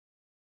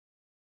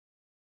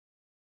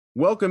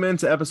Welcome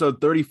into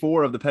episode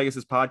 34 of the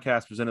Pegasus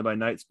Podcast presented by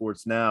Night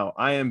Sports Now.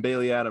 I am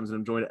Bailey Adams, and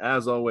I'm joined,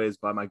 as always,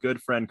 by my good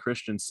friend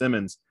Christian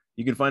Simmons.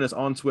 You can find us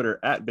on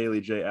Twitter at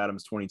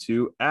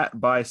BaileyJAdams22, at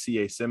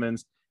 @CA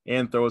Simmons,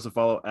 and throw us a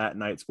follow at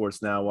Night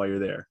Sports Now while you're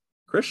there.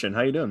 Christian,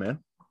 how you doing, man?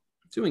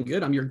 Doing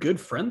good. I'm your good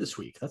friend this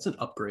week. That's an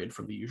upgrade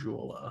from the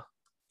usual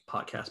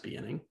podcast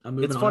beginning. I'm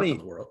moving Up in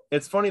the world.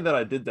 It's funny that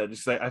I did that.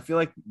 Just like I feel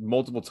like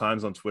multiple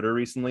times on Twitter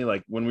recently,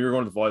 like when we were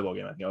going to the volleyball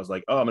game, I think I was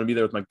like, "Oh, I'm gonna be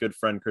there with my good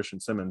friend Christian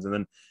Simmons," and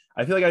then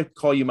I feel like I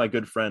call you my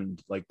good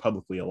friend like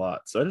publicly a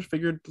lot. So I just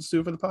figured let's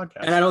do it for the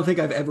podcast. And I don't think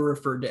I've ever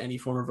referred to any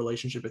form of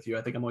relationship with you.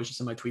 I think I'm always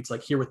just in my tweets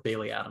like here with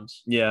Bailey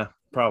Adams. Yeah,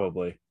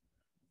 probably.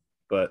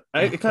 But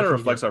it kind of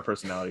reflects our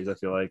personalities. I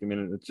feel like. I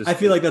mean, it's just. I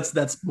feel like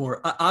that's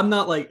more. I'm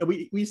not like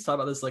we used to talk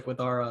about this like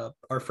with our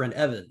friend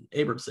Evan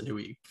Abramson, who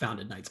we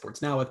founded Night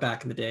Sports Now with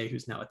back in the day,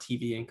 who's now a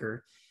TV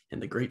anchor in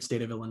the great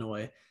state of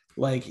Illinois.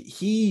 Like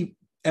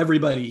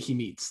everybody he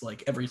meets,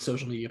 like every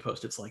social media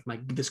post, it's like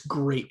this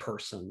great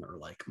person or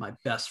like my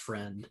best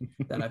friend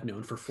that I've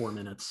known for 4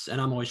 minutes, and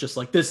I'm always just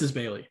like, this is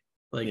Bailey.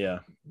 Like, yeah,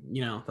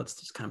 that's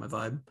just kind of my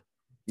vibe.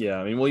 Yeah,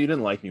 I mean, well, you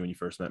didn't like me when you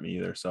first met me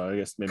either, so I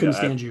guess maybe couldn't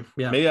stand you.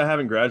 Yeah, maybe I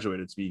haven't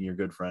graduated to being your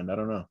good friend. I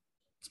don't know.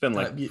 It's been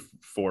like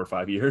 4 or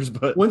 5 years,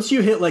 but once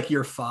you hit like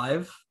year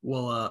 5,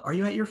 well, are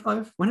you at year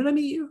 5? When did I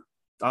meet you?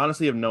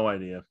 Honestly, I have no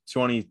idea.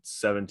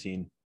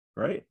 2017,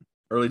 right?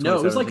 Early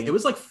 2017. No, it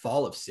was like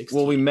fall of 16.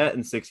 Well, we met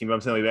in 16, but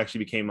I'm saying we actually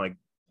became like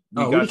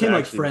we became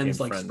like friends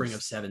like spring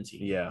of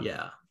 17.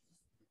 Yeah.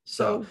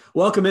 So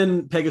welcome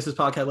in Pegasus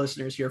Podcast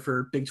listeners here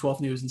for Big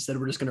 12 news. Instead,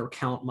 we're just going to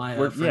recount my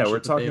we're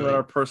talking about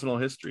our personal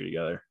history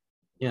together.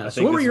 Yeah.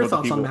 So what were your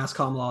thoughts on mass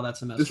comm law that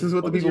semester? This is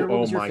what the people.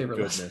 Oh my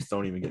goodness!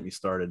 Don't even get me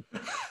started.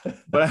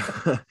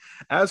 But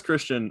as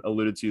Christian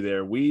alluded to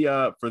there, we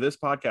for this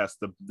podcast,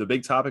 the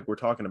big topic we're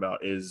talking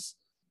about is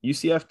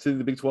UCF to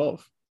the Big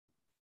 12.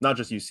 Not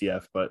just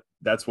UCF, but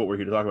that's what we're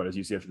here to talk about is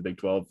UCF to the Big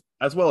 12,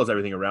 as well as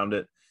everything around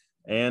it.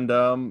 And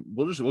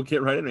we'll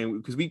get right in it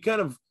because we kind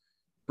of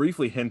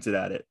briefly hinted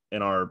at it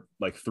in our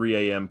like 3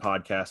 a.m.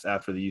 podcast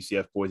after the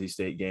UCF Boise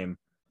State game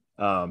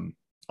on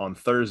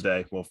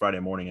Thursday. Well, Friday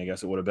morning, I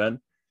guess it would have been.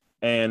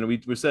 And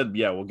we said,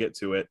 yeah, we'll get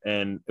to it.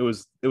 And it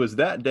was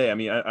that day. I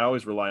mean, I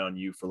always rely on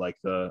you for like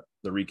the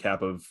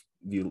recap of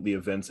the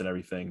events and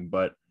everything.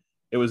 But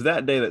it was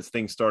that day that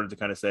things started to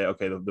kind of say,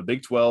 okay, the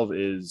Big 12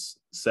 is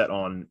set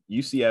on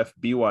UCF,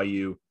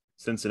 BYU,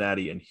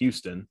 Cincinnati, and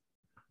Houston.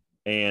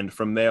 And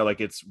from there,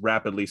 like it's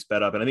rapidly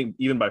sped up. And I think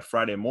even by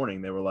Friday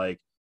morning, they were like,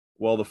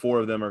 well, the 4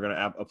 of them are going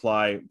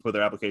to put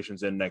their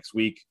applications in next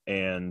week.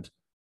 And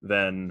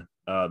then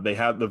they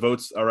have the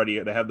votes already.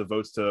 They have the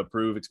votes to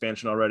approve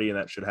expansion already, and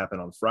that should happen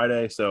on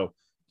Friday. So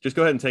just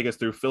go ahead and take us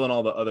through, fill in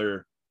all the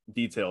other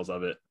details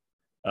of it.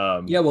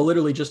 Well,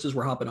 literally just as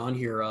we're hopping on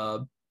here,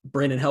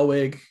 Brandon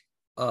Hellwig,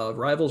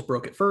 Rivals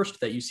broke it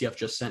first that UCF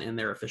just sent in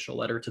their official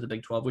letter to the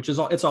Big 12, which is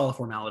it's all a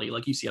formality.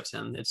 Like UCF's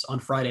in, it's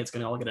on Friday. It's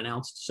going to all get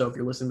announced. So if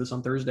you're listening to this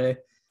on Thursday,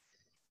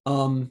 it's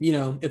going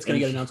to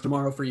get announced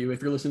tomorrow for you.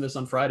 If you're listening to this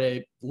on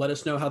Friday, let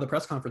us know how the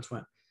press conference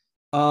went.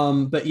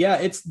 But yeah,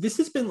 this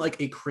has been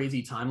like a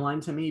crazy timeline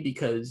to me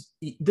because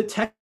the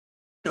Tech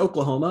in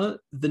Oklahoma,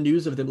 the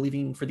news of them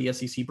leaving for the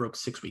SEC broke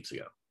 6 weeks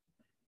ago.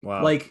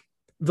 Wow. Like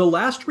the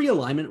last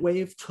realignment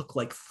wave took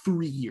like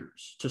 3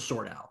 years to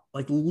sort out,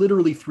 like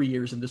literally 3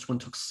 years. And this one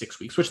took 6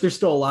 weeks, which there's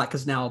still a lot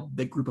because now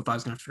the group of 5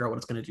 is going to have to figure out what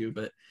it's going to do.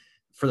 But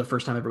for the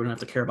first time, everyone will have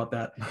to care about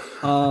that.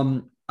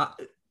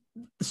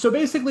 So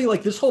basically,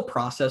 like this whole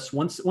process,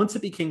 once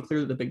it became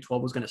clear that the Big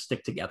 12 was going to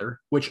stick together,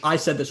 which I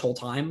said this whole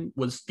time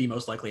was the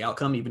most likely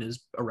outcome, even as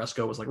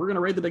Oresco was like, we're going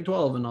to raid the Big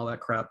 12 and all that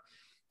crap.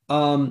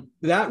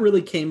 That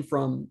really came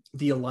from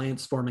the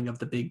alliance forming of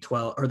the Big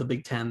 12 or the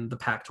Big 10, the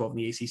Pac-12 and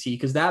the ACC,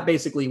 because that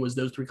basically was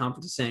those 3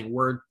 conferences saying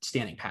we're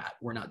standing pat.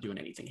 We're not doing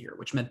anything here,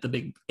 which meant the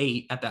Big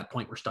 8 at that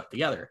point were stuck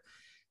together.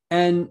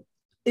 And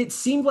it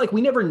seemed like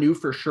we never knew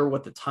for sure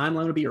what the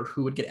timeline would be or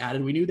who would get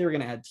added. We knew they were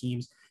going to add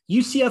teams.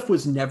 UCF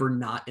was never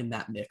not in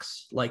that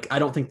mix. Like, I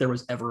don't think there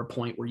was ever a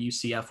point where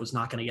UCF was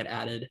not going to get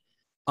added.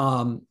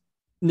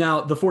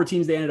 Now, the 4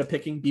 teams they ended up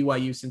picking,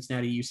 BYU,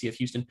 Cincinnati, UCF,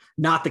 Houston,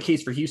 not the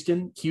case for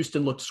Houston.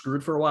 Houston looked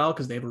screwed for a while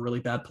because they have a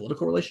really bad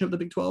political relationship with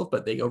the Big 12,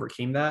 but they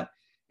overcame that.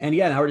 And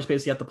yeah, now we're just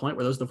basically at the point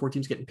where those are the 4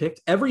 teams getting picked.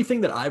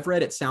 Everything that I've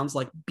read, it sounds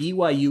like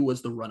BYU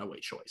was the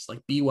runaway choice. Like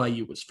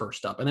BYU was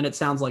first up. And then it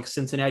sounds like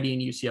Cincinnati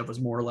and UCF was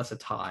more or less a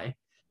tie.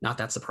 Not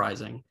that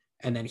surprising.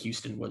 And then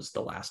Houston was the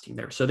last team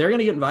there. So they're going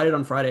to get invited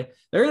on Friday.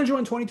 They're going to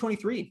join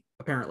 2023,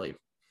 apparently.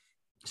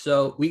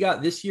 So we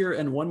got this year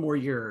and 1 more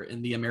year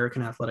in the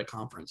American Athletic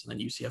Conference. And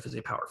then UCF is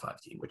a Power 5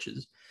 team, which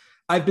is,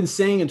 I've been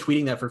saying and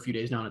tweeting that for a few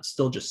days now, and it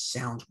still just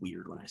sounds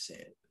weird when I say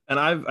it. And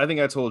I think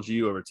I told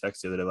you over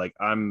text the other day, like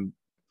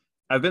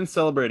I've been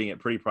celebrating it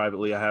pretty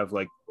privately. I have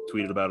like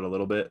tweeted about it a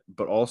little bit,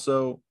 but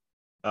also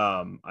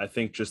I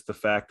think just the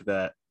fact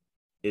that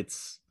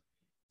it's,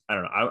 I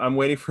don't know. I'm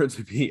waiting for it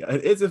to be,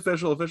 it's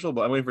official,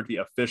 but I'm waiting for it to be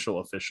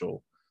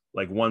official.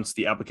 Like once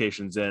the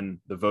application's in,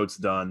 the vote's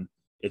done,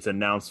 it's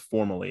announced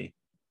formally.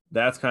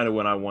 That's kind of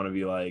when I want to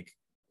be like,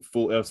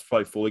 it's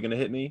probably fully going to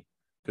hit me.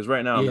 Because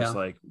right now I'm just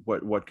like,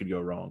 what could go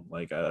wrong?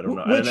 Like, I don't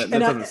know. And that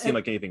doesn't seem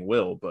like anything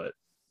will, but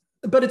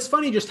it's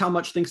funny just how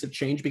much things have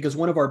changed, because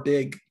one of our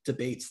big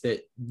debates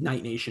that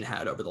Night Nation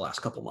had over the last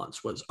couple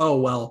months was, oh,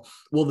 well,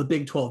 will the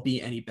Big 12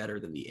 be any better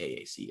than the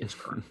AAC is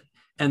currently?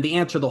 And the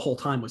answer the whole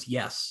time was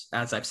yes.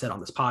 As I've said on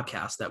this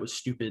podcast, that was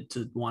stupid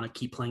to want to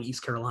keep playing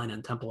East Carolina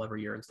and Temple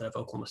every year instead of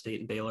Oklahoma State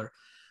and Baylor.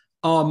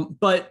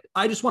 But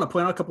I just want to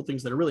point out a couple of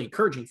things that are really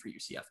encouraging for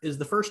UCF. Is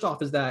the first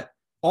off is that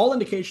all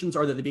indications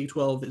are that the Big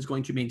 12 is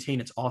going to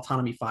maintain its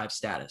Autonomy 5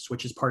 status,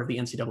 which is part of the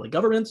NCAA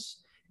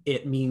governance.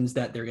 It means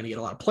that they're going to get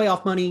a lot of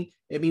playoff money.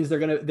 It means they're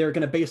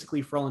going to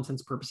basically, for all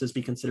intents and purposes,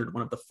 be considered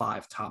one of the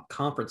 5 top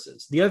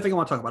conferences. The other thing I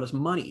want to talk about is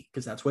money,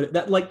 because that's what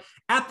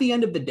at the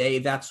end of the day,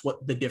 that's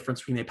what the difference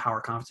between a power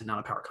conference and not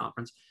a power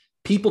conference.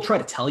 People try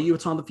to tell you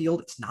it's on the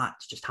field. It's not.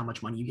 It's just how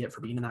much money you get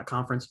for being in that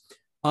conference.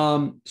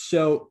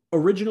 So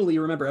originally,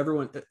 remember,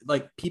 everyone,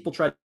 like, people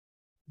tried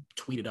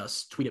tweet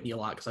at me a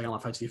lot because I got a lot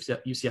of fights with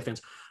UCF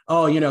fans.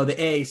 Oh, the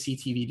AAC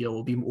TV deal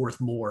will be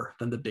worth more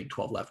than the Big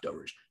 12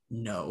 leftovers.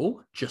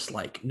 No, just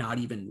like not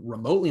even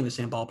remotely in the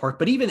same ballpark.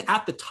 But even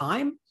at the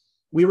time,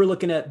 we were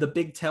looking at the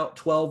Big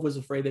 12 was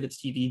afraid that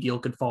its TV deal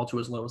could fall to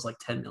as low as like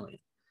 10 million.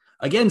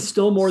 Again,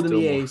 still more than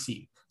the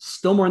AAC,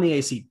 still more than the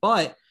AAC.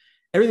 But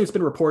everything that's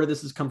been reported,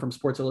 this has come from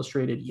Sports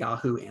Illustrated,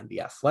 Yahoo, and The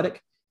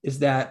Athletic, is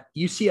that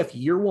UCF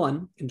year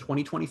one in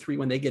 2023,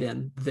 when they get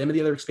in, them and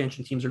the other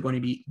expansion teams are going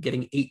to be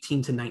getting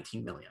 18 to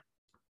 19 million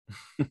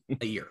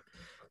a year.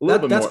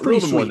 That's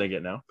pretty sweet. More than they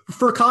get now.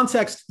 For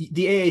context,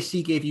 the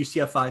AAC gave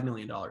UCF $5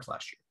 million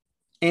last year.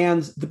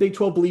 And the Big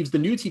 12 believes the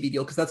new TV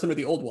deal, because that's under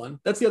the old one.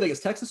 That's the other thing,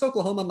 is Texas,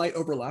 Oklahoma might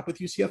overlap with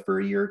UCF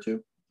for a year or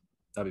two.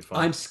 That'd be fun.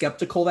 I'm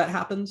skeptical that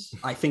happens.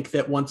 I think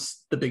that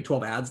once the Big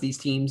 12 adds these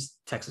teams,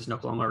 Texas and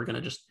Oklahoma are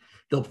going to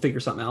they'll figure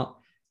something out.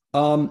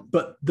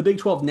 But the Big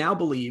 12 now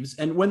believes,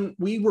 and when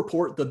we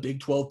report the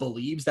Big 12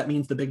 believes, that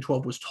means the Big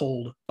 12 was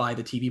told by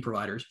the TV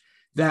providers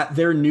that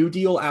their new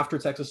deal after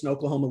Texas and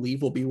Oklahoma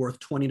leave will be worth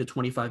 20 to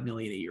 25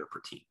 million a year per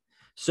team.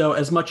 So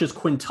as much as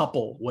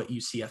quintuple what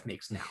UCF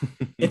makes now.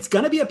 It's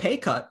going to be a pay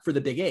cut for the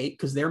Big 8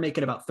 because they're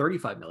making about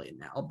 35 million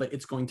now, but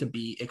it's going to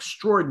be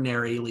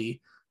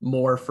extraordinarily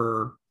more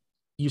for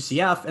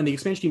UCF and the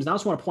expansion teams. And I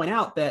also want to point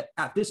out that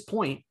at this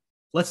point,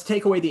 let's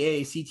take away the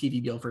AAC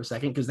TV deal for a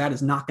second, because that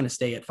is not going to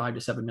stay at 5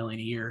 to 7 million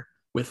a year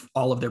with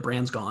all of their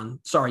brands gone.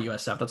 Sorry,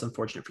 USF. That's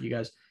unfortunate for you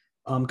guys.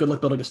 Good luck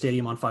building a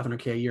stadium on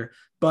 $500K a year.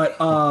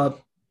 But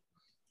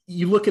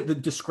you look at the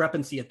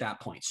discrepancy at that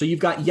point. So you've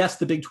got, yes,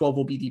 the Big 12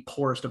 will be the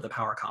poorest of the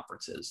power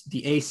conferences. The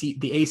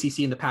ACC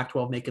and the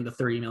Pac-12 making the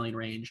 30 million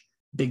range.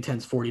 Big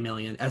 10's 40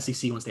 million.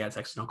 SEC, once they add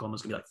Texas and Oklahoma,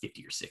 is going to be like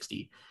 50 or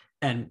 60.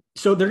 And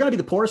so they're going to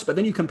be the poorest, but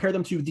then you compare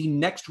them to the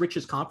next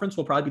richest conference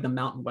will probably be the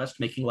Mountain West,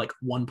 making like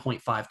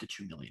 1.5 to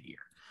 2 million a year.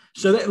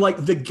 So that,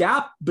 like, the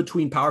gap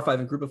between Power 5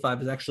 and Group of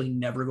 5 is actually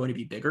never going to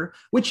be bigger,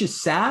 which is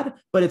sad,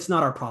 but it's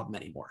not our problem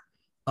anymore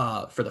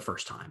for the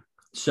first time.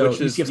 So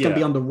UCF's going to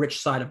be on the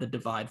rich side of the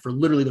divide for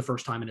literally the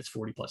first time in its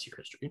 40 plus year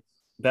history.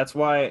 That's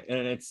why,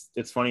 and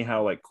it's funny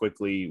how like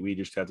quickly we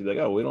just have to be like,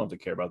 oh, we don't have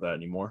to care about that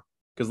anymore.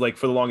 Because like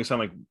for the longest time,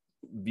 like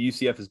the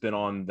UCF has been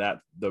on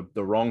the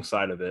wrong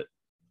side of it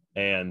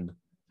and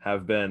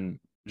have been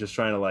just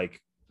trying to like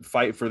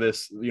fight for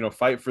this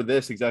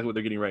exactly what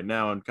they're getting right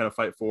now, and kind of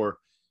fight for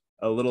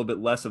a little bit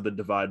less of the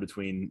divide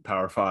between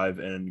Power 5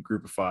 and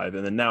Group of 5.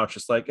 And then now it's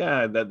just like,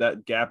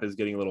 that gap is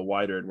getting a little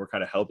wider, and we're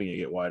kind of helping it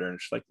get wider. And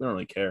it's just like, we don't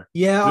really care.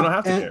 Yeah. We don't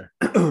have to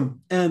care.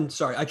 And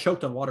sorry, I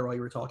choked on water while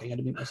you were talking. I had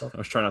to mute myself. I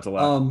was trying not to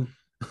laugh.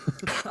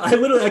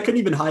 I couldn't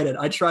even hide it.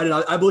 I tried it.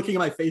 I'm looking at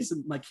my face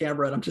and my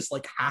camera, and I'm just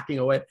like hacking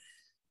away.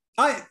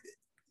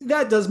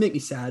 That does make me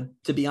sad,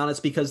 to be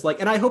honest, because like,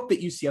 and I hope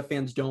that UCF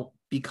fans don't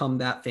become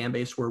that fan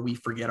base where we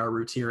forget our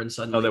roots here and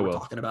suddenly we're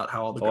talking about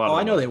how all the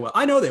I know they will.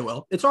 I know they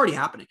will. It's already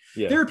happening.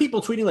 Yeah. There are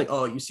people tweeting like,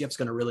 oh, UCF's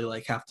going to really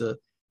like have to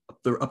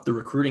up the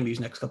recruiting these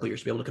next couple of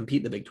years to be able to compete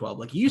in the Big 12.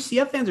 Like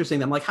UCF fans are saying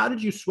that. I'm like, how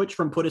did you switch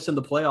from put us in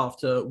the playoff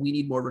to we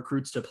need more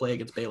recruits to play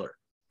against Baylor?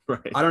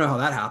 Right. I don't know how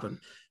that happened,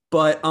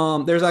 but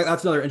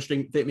that's another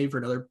interesting thing, maybe for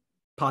another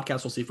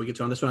podcast. We'll see if we get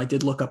to on this one. I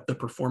did look up the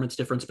performance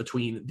difference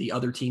between the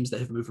other teams that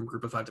have moved from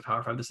Group of 5 to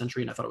Power 5 this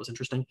century, and I thought it was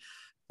interesting.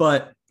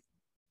 But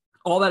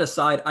all that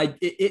aside,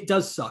 it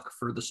does suck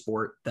for the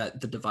sport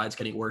that the divide's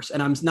getting worse.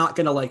 And I'm not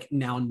going to like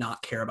now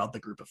not care about the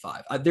Group of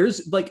 5.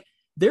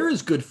 There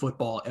is good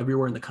football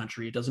everywhere in the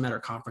country. It doesn't matter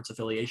conference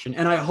affiliation.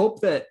 And I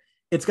hope that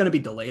it's going to be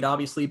delayed,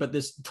 obviously, but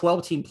this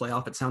 12-team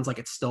playoff, it sounds like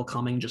it's still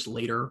coming just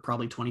later,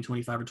 probably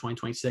 2025 or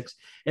 2026.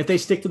 If they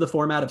stick to the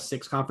format of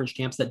 6 conference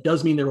champs, that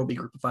does mean there will be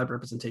Group of 5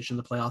 representation in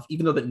the playoff,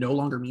 even though that no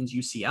longer means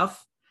UCF.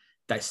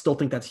 I still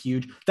think that's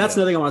huge. That's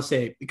another thing I want to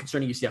say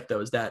concerning UCF,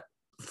 though, is that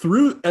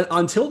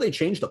until they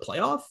change the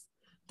playoff,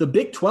 the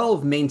Big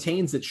 12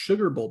 maintains its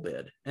Sugar Bowl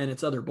bid and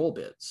its other bowl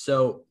bids.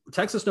 So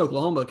Texas and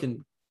Oklahoma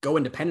can go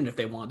independent if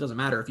they want. It doesn't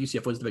matter if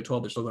UCF wins the Big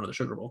 12, they're still going to the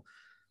Sugar Bowl.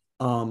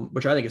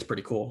 Which I think is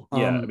pretty cool.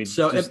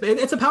 So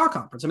it's a power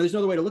conference. I mean, there's no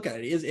other way to look at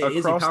it. It is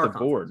a power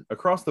conference.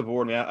 Across the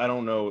board. I mean, I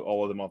don't know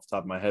all of them off the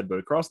top of my head, but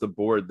across the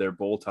board, their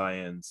bowl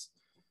tie-ins.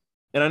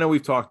 And I know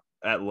we've talked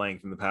at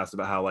length in the past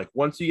about how like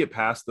once you get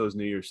past those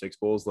New Year's Six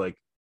bowls, like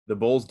the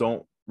bowls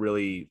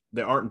they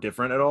aren't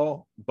different at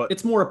all, but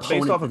it's more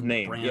opponent based off of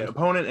name. brand. Yeah,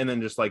 opponent, and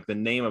then just like the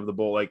name of the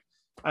bowl. Like,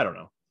 I don't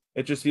know.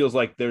 It just feels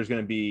like there's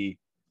going to be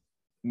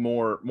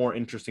more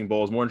interesting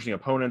bowls, more interesting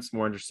opponents,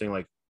 more interesting,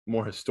 like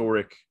more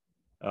historic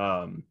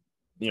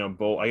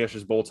bowl, I guess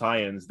just bowl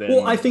tie-ins.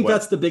 Well, I think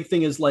that's the big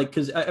thing is like,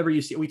 because every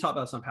UCF, we talked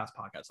about this on past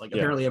podcasts, like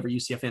apparently every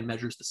UCF fan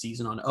measures the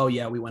season on, oh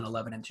yeah, we went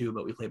 11-2,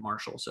 but we played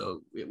Marshall,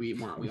 so we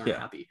aren't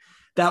happy.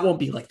 That won't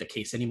be like the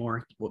case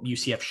anymore. Well,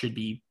 UCF should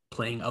be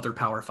playing other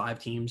Power 5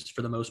 teams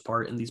for the most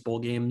part in these bowl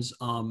games.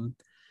 The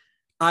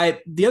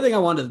other thing I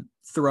wanted to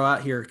throw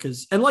out here,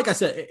 because, and like I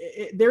said,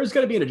 there's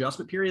going to be an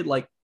adjustment period.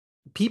 Like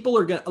people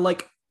are going to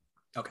like,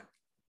 okay,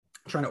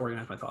 I'm trying to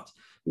organize my thoughts.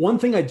 One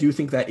thing I do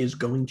think that is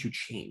going to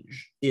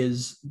change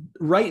is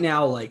right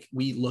now, like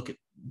we look at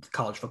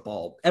college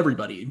football,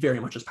 everybody very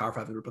much as Power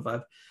 5 and Group of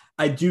 5.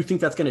 I do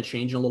think that's going to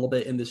change a little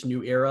bit in this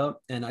new era.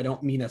 And I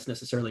don't mean that's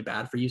necessarily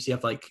bad for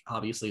UCF. Like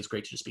obviously it's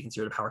great to just be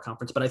considered a power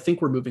conference, but I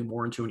think we're moving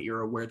more into an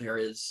era where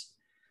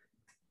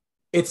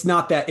it's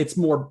not that, it's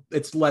more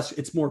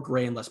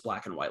gray and less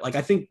black and white. Like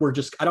I think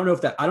I don't know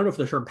if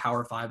the term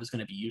Power 5 is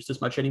going to be used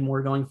as much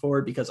anymore going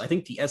forward, because I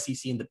think the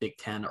SEC and the Big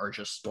Ten are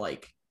just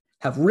like,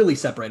 have really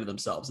separated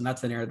themselves. And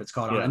that's the narrative that's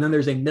caught on. And then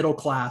there's a middle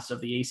class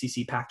of the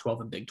ACC, Pac-12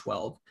 and Big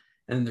 12.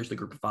 And then there's the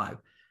Group of 5.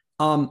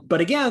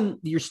 But again,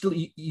 you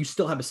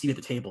still have a seat at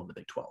the table in the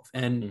Big 12.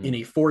 And in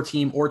a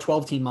 4-team or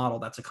 12-team model,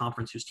 that's a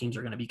conference whose teams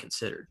are going to be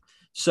considered.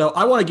 So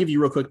I want to give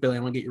you real quick, Billy, I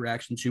want to get your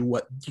reaction to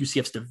what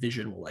UCF's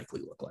division will likely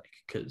look like,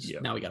 because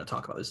now we got to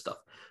talk about this stuff.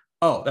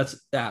 Oh,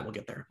 we'll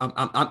get there.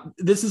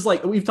 This is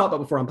like we've talked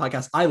about before on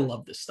podcasts. I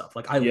love this stuff.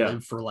 Like I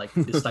live for like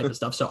this type of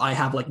stuff. So I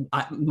have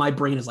my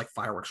brain is like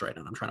fireworks right now.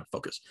 And I'm trying to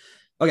focus.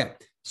 Okay.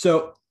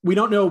 So we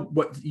don't know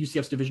what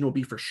UCF's division will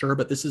be for sure,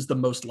 but this is the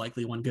most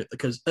likely one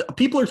because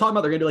people are talking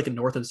about they're going to do like a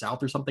North and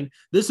South or something.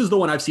 This is the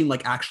one I've seen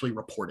like actually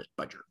reported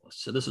by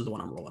journalists. So this is the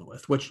one I'm rolling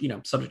with, which,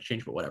 subject to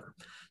change, but whatever.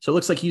 So it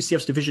looks like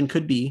UCF's division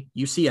could be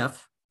UCF,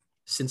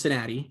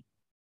 Cincinnati,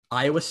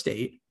 Iowa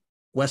State,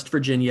 West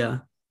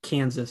Virginia,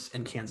 Kansas,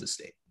 and Kansas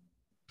State.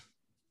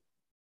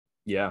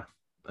 Yeah.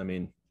 I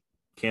mean,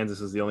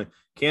 Kansas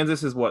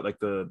is what, like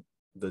the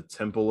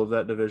temple of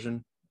that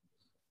division?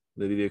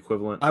 Maybe the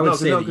equivalent. I would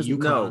say the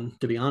UConn,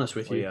 to be honest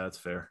with you. Yeah, that's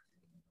fair.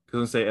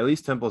 Because I say at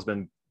least Temple's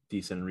been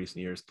decent in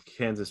recent years.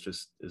 Kansas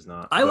just is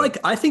not.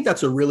 I think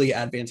that's a really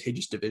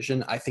advantageous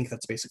division. I think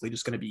that's basically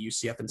just going to be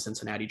UCF and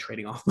Cincinnati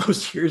trading off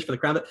those years for the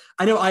crown.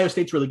 I know Iowa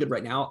State's really good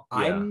right now.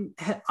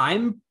 Yeah.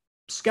 I'm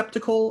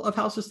skeptical of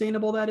how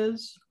sustainable that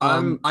is.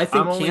 I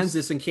think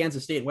Kansas and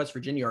Kansas State and West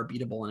Virginia are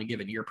beatable in a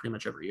given year pretty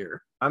much every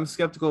year. I'm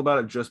skeptical about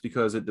it just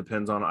because it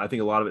depends on. I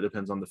think a lot of it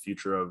depends on the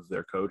future of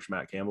their coach,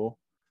 Matt Campbell.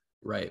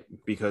 Right.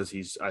 Because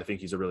I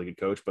think he's a really good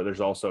coach, but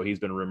he's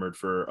been rumored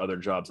for other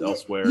jobs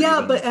elsewhere.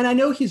 Yeah, and I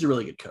know he's a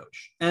really good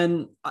coach,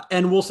 and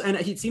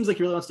he seems like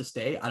he really wants to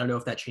stay. I don't know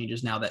if that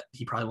changes now that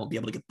he probably won't be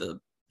able to get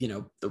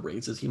the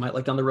raises he might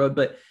like down the road,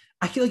 but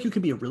I feel like you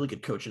could be a really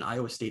good coach in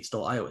Iowa State,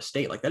 still Iowa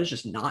State. Like that is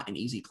just not an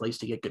easy place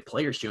to get good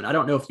players to. And I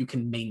don't know if you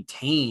can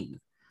maintain,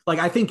 like,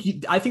 I think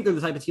they're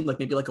the type of team, like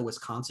maybe like a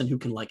Wisconsin who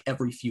can like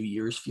every few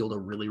years field a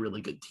really,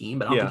 really good team,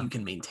 but I don't think you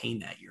can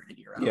maintain that year in and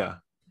year out. Yeah.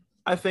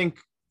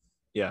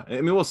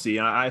 I mean, we'll see.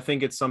 I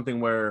think it's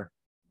something where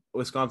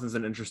Wisconsin's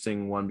an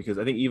interesting one because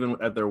I think even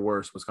at their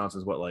worst,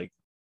 Wisconsin's what, like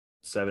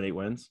 7-8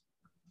 wins.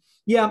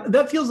 Yeah,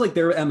 that feels like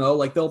their MO.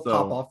 Like they'll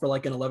pop off for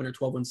like an 11 or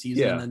 12 win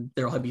season, and then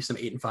there'll be some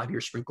 8 and 5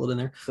 years sprinkled in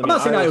there. I'm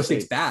not saying Iowa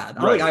State's bad.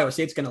 I don't think Iowa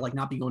State's gonna like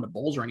not be going to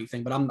bowls or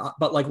anything, but I'm not.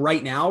 But like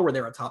right now, where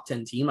they're a top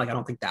 10 team, like I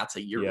don't think that's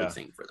a yearly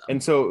thing for them.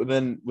 And so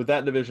then with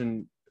that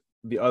division,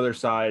 the other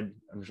side,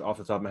 I'm just off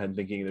the top of my head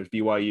thinking there's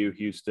BYU,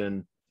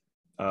 Houston,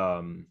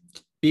 BYU,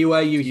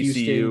 TCU,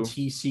 Houston,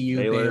 TCU,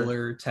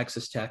 Baylor,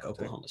 Texas Tech,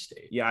 Oklahoma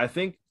State. Yeah, I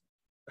think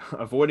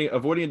avoiding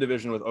a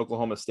division with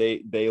Oklahoma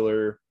State,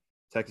 Baylor,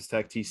 Texas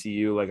Tech,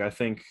 TCU, like I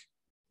think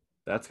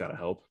that's got to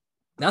help.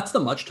 That's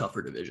the much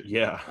tougher division.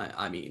 Yeah.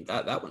 I mean,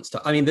 that one's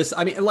tough. I mean,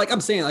 like I'm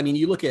saying, I mean,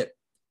 you look at,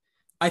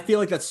 I feel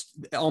like that's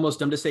almost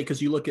dumb to say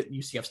because you look at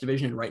UCF's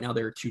division and right now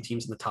there are 2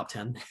 teams in the top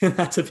 10 in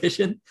that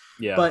division.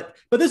 Yeah. But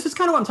this is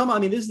kind of what I'm talking about. I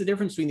mean, this is the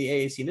difference between the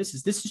AAC and this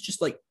is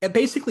just like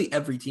basically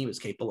every team is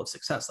capable of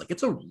success. Like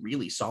it's a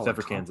really solid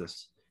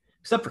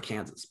except for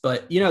Kansas.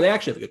 But they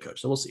actually have a good coach,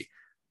 so we'll see.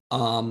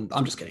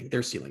 I'm just kidding.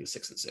 Their ceiling is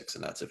 6-6,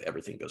 and that's if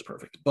everything goes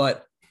perfect.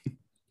 But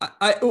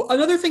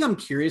another thing I'm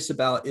curious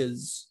about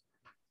is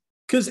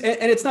because,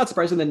 and it's not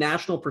surprising, the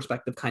national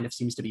perspective kind of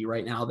seems to be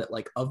right now that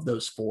like of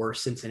those 4,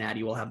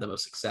 Cincinnati will have the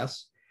most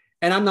success.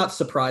 And I'm not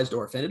surprised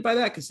or offended by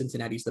that because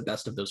Cincinnati's the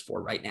best of those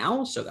 4 right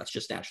now. So that's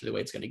just naturally the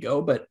way it's going to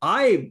go. But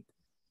I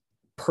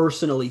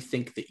personally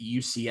think that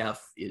UCF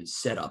is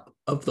set up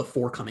of the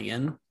 4 coming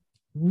in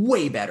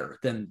way better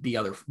than the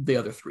other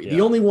 3. Yeah.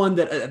 The only one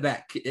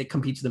that it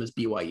competes with them is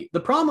BYU. The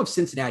problem of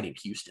Cincinnati and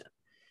Houston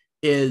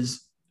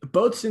is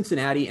both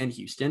Cincinnati and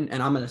Houston,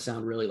 and I'm going to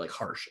sound really like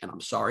harsh, and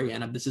I'm sorry,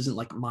 and this isn't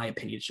like my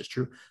opinion, it's just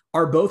true,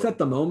 are both at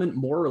the moment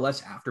more or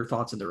less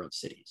afterthoughts in their own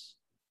cities.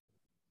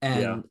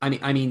 And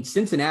I mean,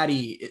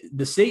 Cincinnati,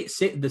 the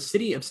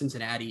city of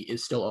Cincinnati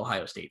is still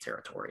Ohio State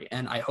territory.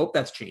 And I hope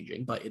that's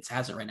changing, but it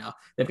hasn't right now.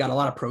 They've got a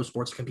lot of pro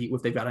sports to compete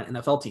with. They've got an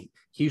NFL team.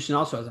 Houston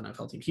also has an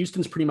NFL team.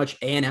 Houston's pretty much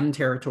A&M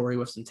territory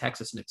with some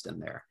Texas mixed in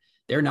there.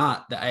 They're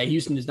not.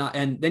 Houston is not.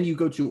 And then you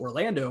go to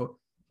Orlando.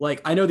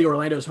 Like, I know the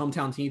Orlando's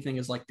hometown team thing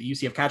is like the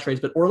UCF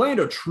catchphrase, but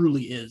Orlando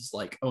truly is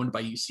like owned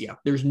by UCF.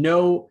 There's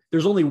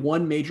only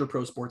one major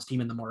pro sports team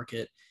in the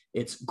market.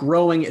 It's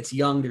growing. It's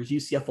young. There's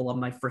UCF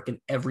alumni freaking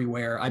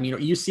everywhere. I mean,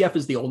 UCF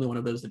is the only one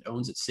of those that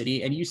owns its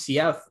city. And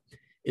UCF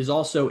is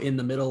also in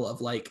the middle of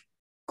like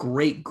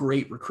great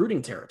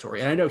recruiting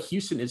territory. And I know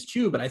Houston is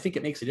too, but I think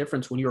it makes a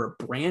difference when you're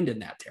a brand in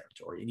that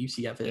territory. And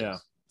UCF is. Yeah.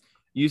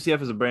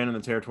 UCF is a brand in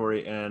the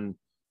territory. And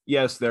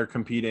yes, they're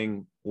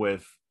competing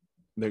with,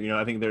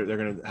 I think they're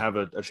going to have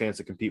a chance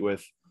to compete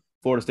with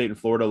Florida State and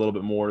Florida a little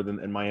bit more than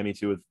in Miami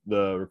too, with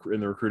in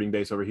the recruiting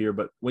base over here.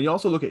 But when you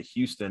also look at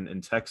Houston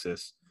and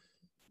Texas,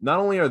 not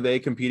only are they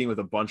competing with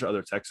a bunch of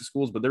other Texas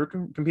schools, but they're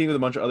competing with a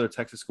bunch of other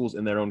Texas schools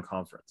in their own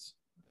conference.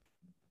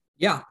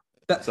 Yeah.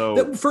 For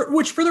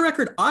the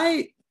record,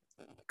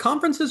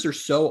 conferences are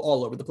so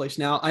all over the place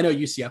now. I know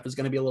UCF is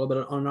going to be a little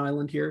bit on an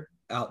island here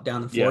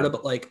down in Florida,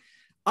 but like,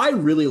 I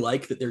really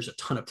like that there's a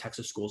ton of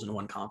Texas schools in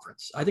one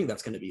conference. I think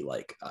that's going to be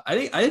like,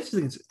 I just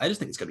think it's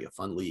going to be a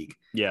fun league.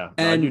 Yeah,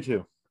 and I do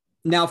too.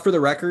 Now, for the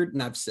record,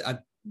 and I've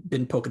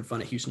been poking fun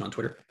at Houston on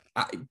Twitter.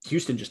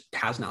 Houston just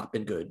has not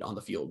been good on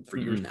the field for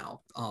years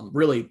now.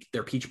 Really,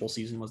 their Peach Bowl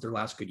season was their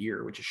last good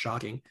year, which is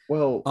shocking.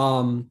 Well,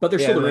 but they're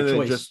still the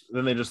right choice.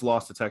 Then they just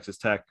lost to Texas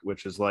Tech,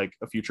 which is like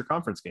a future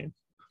conference game.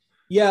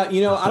 Yeah,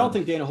 I don't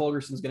think Dana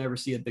Holgerson's going to ever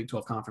see a Big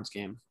 12 conference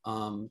game.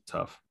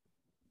 Tough.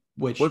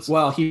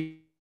 He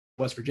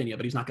West Virginia,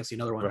 but he's not going to see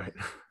another one. Right.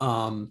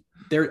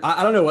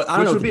 I don't know what.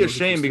 Which would be a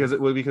shame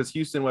because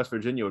Houston, West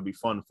Virginia would be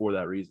fun for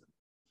that reason.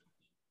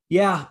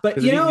 Yeah, but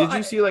did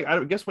you see, like,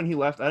 I guess when he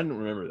left, I didn't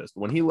remember this,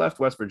 but when he left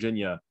West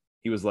Virginia,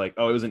 he was like,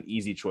 oh, it was an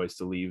easy choice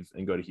to leave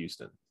and go to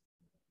Houston.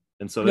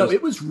 And so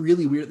it was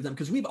really weird to them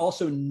because we've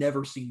also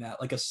never seen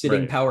that, like a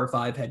sitting Power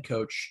 5 head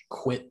coach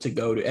quit to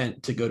go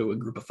to a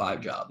Group of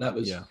 5 job. That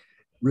was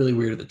really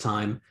weird at the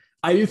time.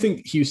 I do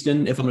think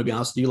Houston, if I'm going to be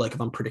honest with you, like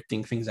if I'm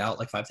predicting things out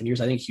like 5-10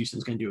 years, I think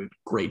Houston's going to do a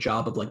great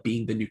job of like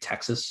being the new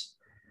Texas,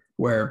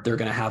 where they're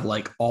going to have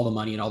like all the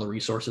money and all the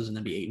resources and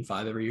then be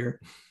 8-5 every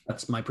year.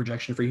 That's my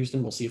projection for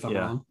Houston. We'll see if I'm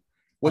wrong.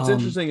 What's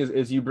interesting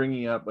is you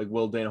bringing up, like,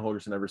 will Dana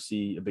Holgerson ever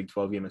see a Big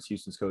 12 game as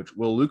Houston's coach?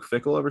 Will Luke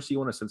Fickell ever see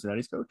one as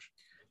Cincinnati's coach?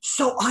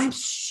 So I'm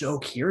so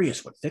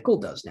curious what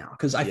Fickell does now,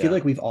 because I feel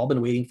like we've all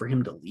been waiting for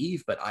him to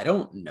leave, but I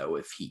don't know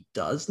if he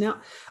does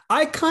now.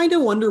 I kind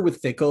of wonder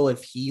with Fickell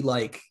if he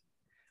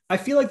I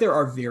feel like there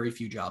are very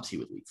few jobs he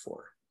would leave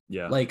for.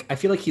 Yeah. Like, I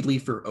feel like he'd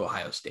leave for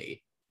Ohio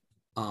State.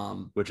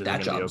 Which is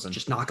that job's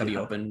just not going to be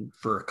open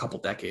for a couple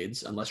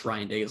decades unless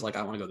Ryan Day is like,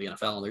 I want to go to the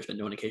NFL, and there's been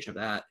no indication of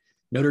that.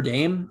 Notre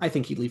Dame, I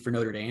think he'd leave for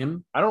Notre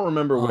Dame. I don't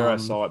remember where I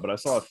saw it, but I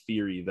saw a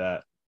theory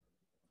that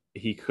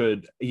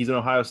he's an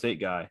Ohio State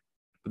guy,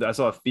 but I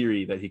saw a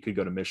theory that he could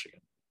go to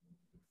Michigan.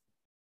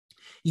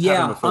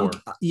 Yeah.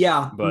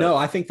 No,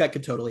 I think that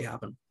could totally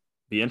happen.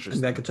 Be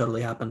interesting. That could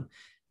totally happen.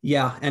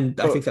 Yeah, and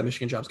I think that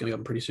Michigan job's going to be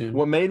open pretty soon.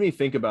 What made me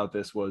think about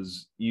this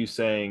was you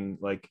saying,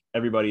 like,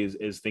 everybody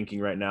is thinking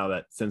right now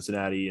that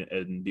Cincinnati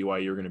and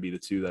BYU are going to be the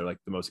two that are like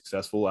the most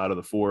successful out of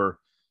the 4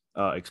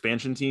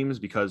 expansion teams,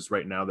 because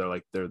right now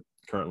they're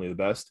currently the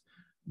best.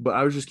 But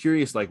I was just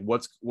curious, like,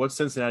 what's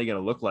Cincinnati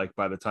going to look like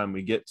by the time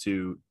we get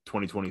to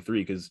 2023?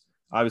 Because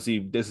obviously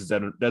this is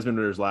Desmond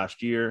Ritter's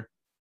last year,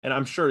 and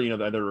I'm sure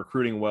they're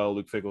recruiting well.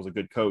 Luke Fickell's a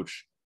good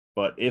coach.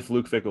 But if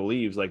Luke Fickell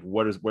leaves, like,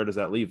 where does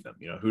that leave them?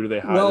 Who do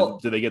they hire? Well,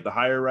 do they get the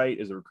hire right?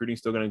 Is the recruiting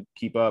still going to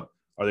keep up?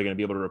 Are they going to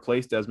be able to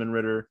replace Desmond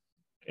Ritter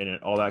and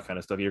all that kind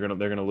of stuff? They're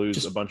going to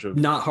lose a bunch of.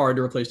 Not hard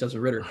to replace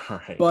Desmond Ritter.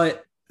 Right.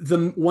 But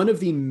one of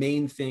the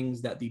main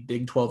things that the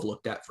Big 12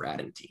 looked at for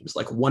adding teams,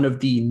 like one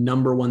of the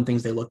number one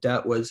things they looked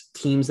at was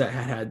teams that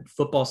had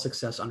football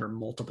success under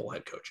multiple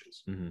head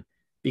coaches. Mm-hmm.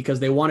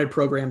 Because they wanted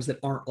programs that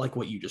aren't like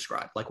what you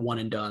described, like one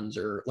and dones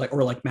or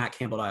like Matt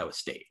Campbell at Iowa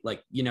State,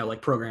 like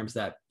programs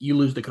that you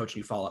lose the coach and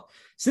you fall up.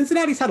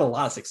 Cincinnati's had a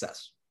lot of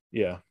success,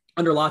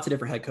 under lots of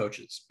different head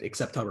coaches,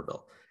 except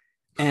Tuberville.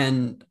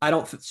 And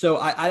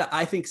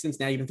I think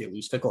Cincinnati, even if they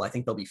lose Fickell, I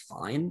think they'll be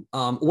fine.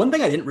 One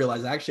thing I didn't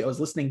realize, actually, I was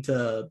listening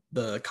to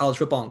the College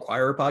Football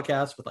Inquirer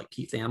podcast with like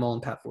Pete Thamel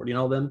and Pat Forde and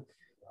all of them,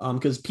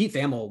 because Pete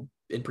Thamel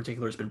in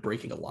particular has been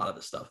breaking a lot of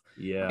this stuff.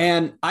 Yeah.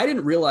 And I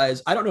didn't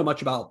realize, I don't know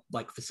much about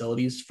like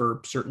facilities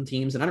for certain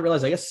teams. And I didn't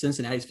realize, I guess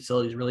Cincinnati's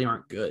facilities really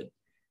aren't good.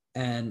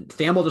 And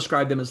Thamel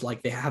described them as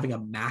like they're having a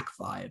Mac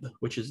vibe,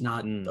 which is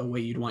not the way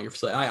you'd want your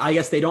facility. I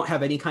guess they don't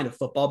have any kind of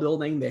football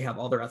building. They have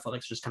all their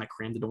athletics just kind of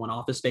crammed into one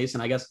office space.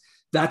 And I guess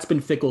that's been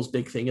Fickell's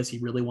big thing, is he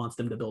really wants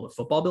them to build a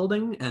football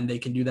building, and they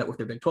can do that with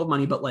their Big 12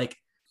 money. But like,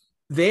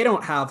 they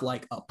don't have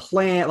like a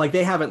plan. Like,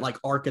 they haven't like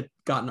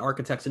gotten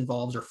architects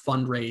involved or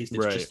fundraised.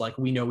 It's just like,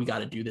 we know we got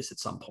to do this at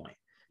some point.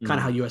 Kind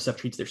of how USF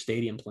treats their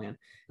stadium plan.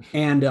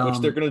 And which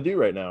they're going to do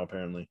right now,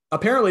 apparently.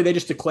 Apparently they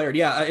just declared,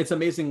 it's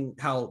amazing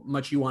how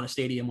much you want a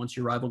stadium once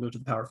your rival goes to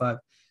the Power 5.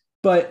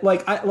 But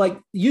like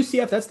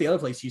UCF, that's the other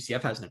place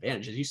UCF has an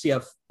advantage is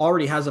UCF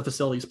already has a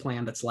facilities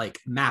plan that's like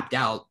mapped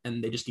out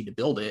and they just need to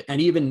build it.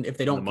 And even if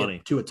they don't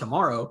get to it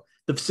tomorrow,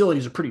 the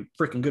facilities are pretty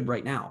freaking good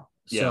right now.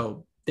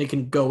 So they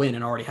can go in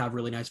and already have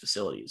really nice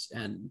facilities.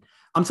 And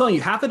I'm telling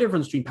you, half the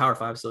difference between Power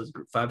 5 facilities,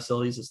 Group 5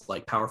 facilities is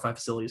like Power 5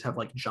 facilities have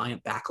like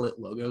giant backlit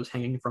logos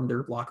hanging from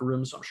their locker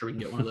rooms. So I'm sure we can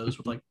get one of those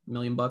with like $1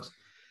 million.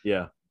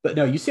 Yeah. But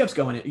no, UCF's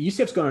going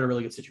in a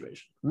really good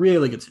situation.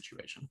 Really good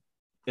situation.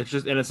 It's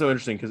just, and it's so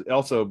interesting because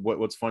also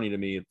what's funny to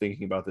me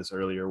thinking about this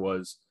earlier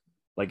was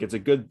like, it's a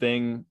good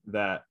thing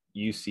that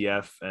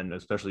UCF and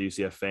especially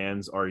UCF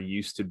fans are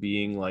used to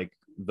being like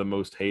the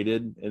most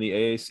hated in the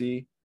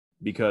AAC,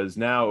 because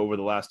now over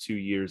the last 2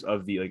 years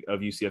of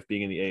UCF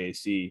being in the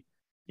AAC,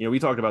 you know, we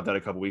talked about that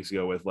a couple weeks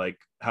ago with like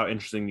how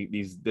interesting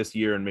this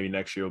year and maybe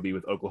next year will be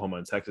with Oklahoma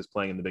and Texas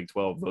playing in the Big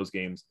 12, those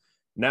games.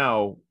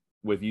 Now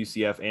with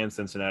UCF and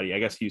Cincinnati, I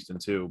guess Houston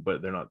too,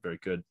 but they're not very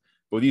good.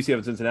 But with UCF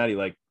and Cincinnati,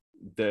 like,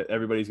 that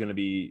everybody's going to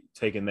be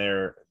taking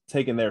their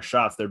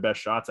shots, their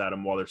best shots at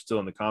them while they're still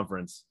in the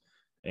conference.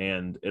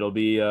 And it'll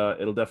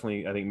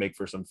definitely, I think, make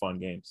for some fun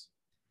games.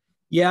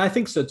 Yeah, I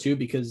think so too,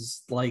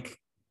 because like,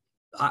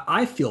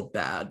 I feel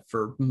bad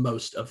for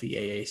most of the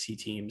AAC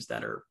teams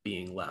that are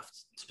being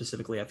left.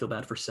 Specifically, I feel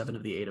bad for 7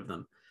 of the 8 of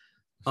them.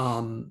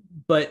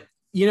 But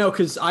you know,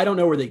 cause I don't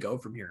know where they go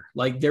from here.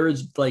 Like there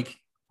is like,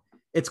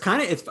 it's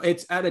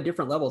at a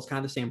different level. It's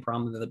kind of the same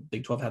problem that the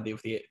Big 12 had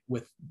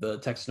with the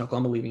Texas and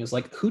Oklahoma leaving, is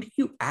like, who do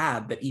you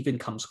add that even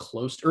comes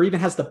close to, or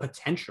even has the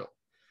potential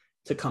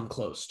to come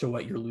close to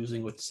what you're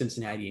losing with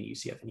Cincinnati and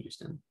UCF and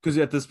Houston? Because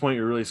at this point,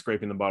 you're really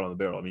scraping the bottom of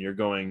the barrel. I mean, you're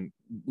going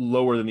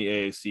lower than the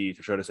AAC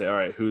to try to say, all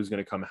right, who's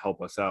going to come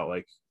help us out?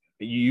 Like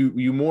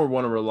you more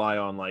want to rely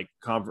on like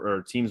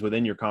or teams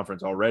within your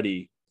conference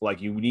already.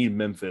 Like you need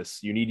Memphis,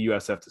 you need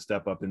USF to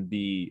step up and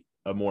be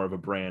more of a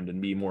brand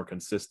and be more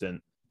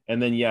consistent.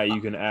 And then, yeah,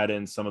 you can add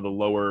in some of the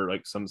lower,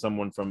 like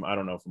someone from, I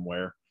don't know from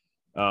where,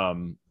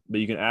 but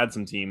you can add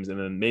some teams, and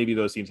then maybe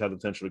those teams have the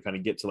potential to kind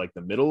of get to like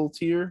the middle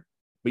tier.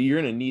 But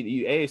you're going to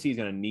need, AAC is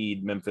going to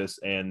need Memphis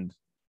and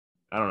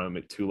I don't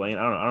know, Tulane.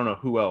 I don't know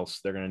who else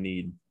they're going to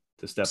need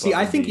to step up. See,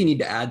 I think you need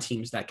to add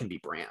teams that can be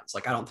brands.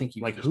 Like I don't think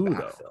you like can just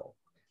backfill. Though?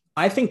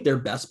 I think their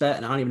best bet,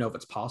 and I don't even know if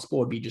it's possible,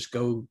 would be just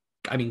go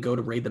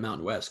to raid the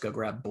Mountain West, go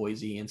grab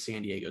Boise and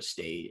San Diego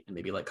State and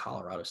maybe like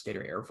Colorado State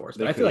or Air Force.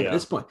 But I feel like at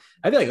this point,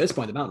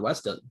 the Mountain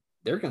West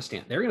they're going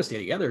to stay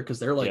together because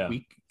they're like,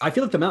 I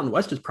feel like the Mountain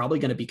West is probably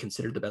going to be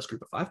considered the best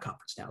Group of 5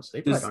 conference now. So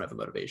they probably don't have the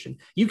motivation.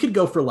 You could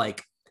go for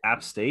like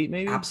App State,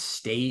 maybe App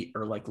State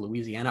or like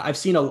Louisiana. I've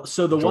seen the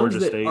ones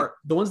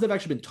that have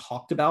actually been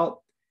talked about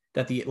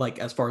that the, like,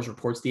 as far as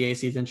reports, the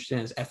AAC is interested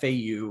in is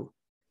FAU,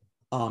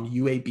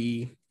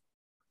 UAB.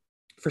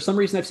 For some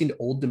reason, I've seen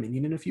Old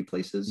Dominion in a few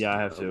places. Yeah,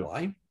 I have too. Why?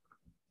 I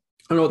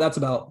don't know what that's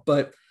about,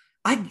 but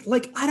I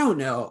don't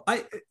know.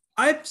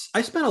 I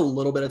spent a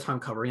little bit of time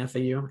covering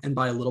FAU, and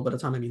by a little bit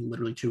of time, I mean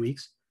literally 2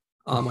 weeks.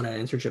 When I had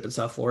an internship in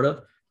South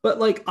Florida. But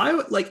like I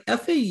would like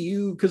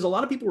FAU, because a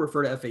lot of people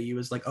refer to FAU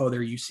as like, oh, they're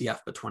UCF,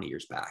 but 20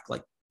 years back.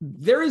 Like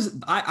there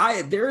isn't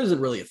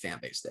really a fan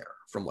base there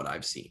from what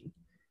I've seen.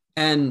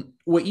 And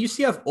what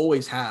UCF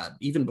always had,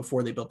 even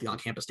before they built the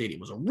on-campus stadium,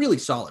 was a really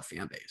solid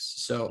fan base.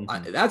 So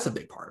that's a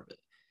big part of it.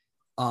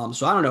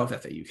 So I don't know if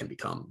FAU can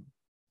become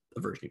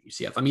a version of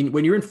UCF. I mean,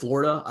 when you're in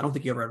Florida, I don't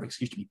think you ever have an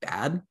excuse to be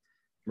bad.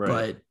 Right.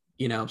 But,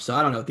 you know, so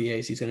I don't know what the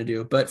AAC is going to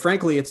do. But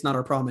frankly, it's not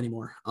our problem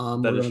anymore.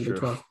 That is true.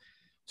 12.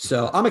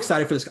 So I'm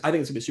excited for this. I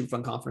think it's going to be a super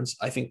fun conference.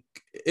 I think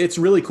it's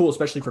really cool,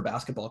 especially for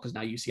basketball, because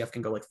now UCF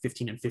can go like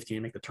 15-15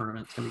 and make the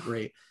tournament. It's going to be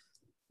great.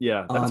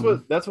 Yeah,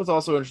 that's what's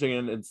also interesting,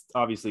 and it's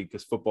obviously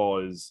because football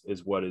is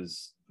what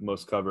is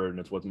most covered and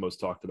it's what's most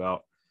talked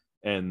about,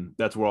 and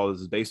that's where all this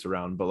is based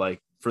around. But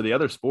like for the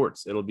other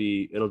sports, it'll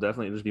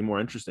definitely just be more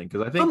interesting,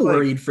 because I think I'm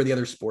worried for the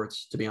other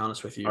sports, to be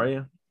honest with you. Are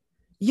you?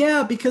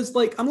 Yeah, because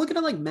like I'm looking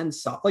at like men's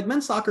soccer. Like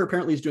men's soccer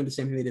apparently is doing the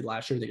same thing they did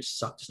last year. They just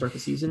sucked to start the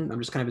season. I'm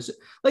just kind of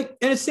like,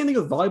 and it's the same thing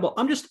with volleyball.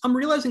 I'm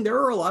realizing there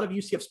are a lot of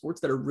UCF sports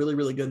that are really,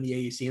 really good in the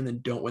AAC and then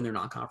don't win their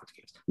non-conference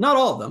games. Not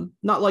all of them.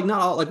 Not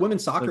all. Like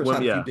women's soccer has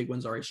had a few big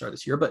wins already started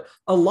this year, but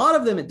a lot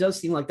of them, it does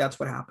seem like that's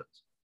what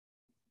happens.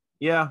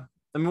 Yeah,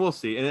 I mean, we'll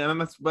see,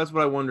 and that's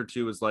what I wonder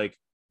too, is like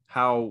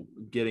how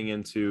getting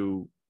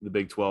into the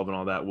Big 12 and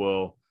all that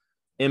will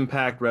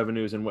impact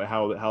revenues and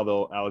how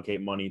they'll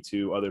allocate money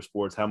to other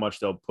sports, how much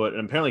they'll put.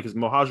 And apparently, because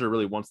Mohajir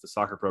really wants the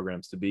soccer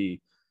programs to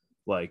be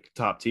like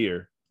top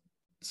tier.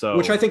 So,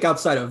 which I think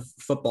outside of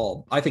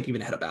football, I think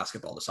even ahead of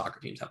basketball, the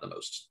soccer teams have the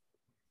most.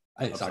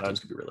 I think soccer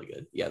teams could be really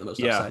good. Yeah, the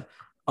most upside.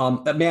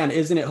 Man,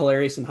 isn't it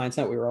hilarious in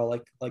hindsight? We were all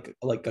like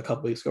a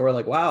couple weeks ago, we're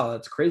like, wow,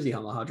 that's crazy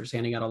how Mohajir's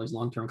handing out all these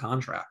long-term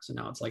contracts, and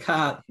now it's like,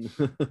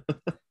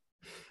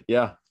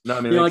 Yeah, no,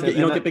 I mean, you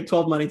don't get Big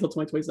 12 money until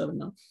 2027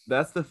 now.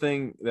 That's the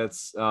thing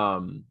that's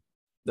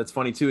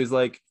funny too, is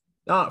like,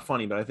 not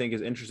funny, but I think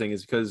is interesting,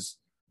 is because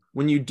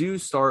when you do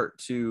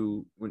start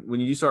when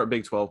you start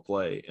Big 12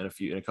 play in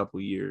a couple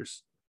of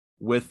years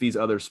with these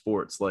other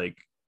sports, like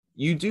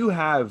you do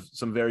have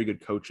some very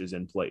good coaches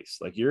in place.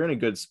 Like you're in a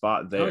good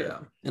spot there. Oh, yeah.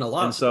 In a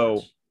lot of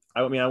sports. So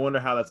I mean, I wonder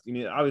how that's. I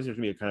mean, obviously there's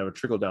gonna be a kind of a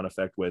trickle down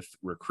effect with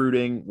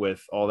recruiting,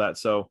 with all that.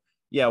 So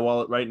yeah,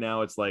 while right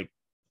now it's like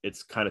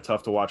it's kind of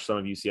tough to watch some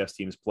of UCF's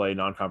teams play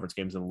non-conference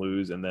games and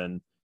lose, and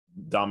then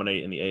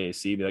dominate in the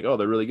AAC, be like, oh,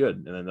 they're really good,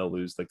 and then they'll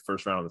lose like the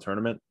first round of the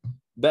tournament.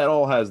 That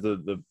all has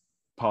the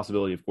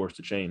possibility, of course,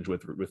 to change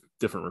with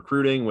different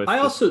recruiting. With I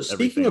also,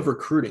 speaking everything. Of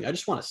recruiting, I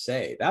just want to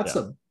say that's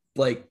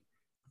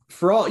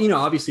for all,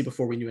 obviously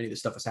before we knew any of this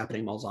stuff was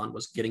happening, Malzahn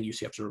was getting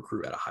UCF to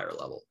recruit at a higher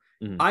level.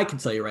 Mm-hmm. I can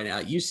tell you right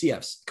now,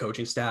 UCF's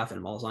coaching staff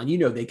and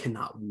Malzahn, they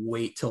cannot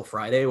wait till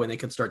Friday when they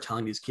can start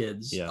telling these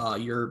kids,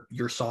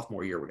 your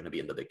sophomore year, we're going to be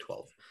in the Big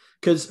 12.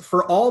 Because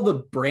for all the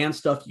brand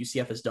stuff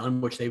UCF has done,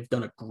 which they've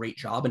done a great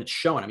job, and it's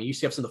shown. I mean,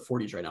 UCF's in the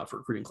 40s right now for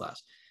recruiting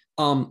class.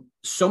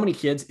 So many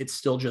kids, it's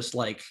still just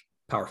like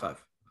Power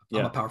 5.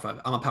 I'm a Power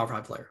 5. I'm a Power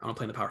 5 player. I'm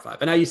playing the Power 5.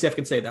 And now UCF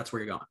can say that's where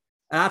you're going.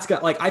 And that's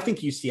got I think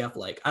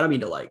UCF, I don't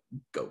mean to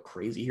go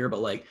crazy here, but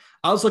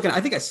I was looking,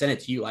 I think I sent it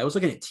to you. I was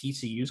looking at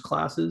TCU's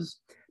classes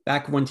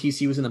back when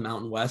TCU was in the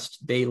Mountain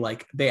West. They did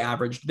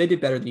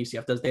better than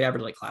UCF does. They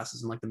averaged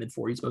classes in the mid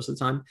 40s most of the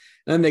time. And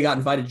then they got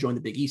invited to join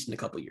the Big East in a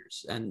couple of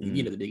years. And,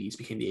 the Big East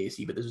became the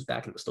AAC, but this was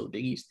back when it was still the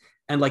Big East.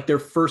 And their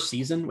first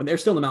season, when they're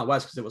still in the Mountain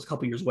West, because it was a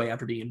couple of years away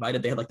after being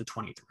invited, they had the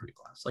 20th recruiting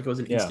class. It was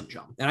an instant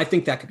jump. And I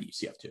think that could be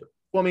UCF too.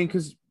 Well, I mean,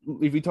 because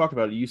if we talk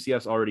about it,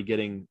 UCF's already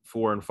getting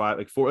 4 and 5,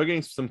 they're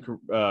getting some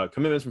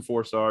commitments from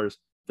 4 stars.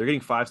 They're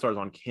getting 5 stars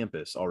on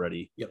campus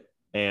already. Yep.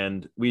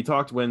 And we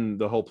talked when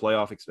the whole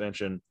playoff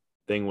expansion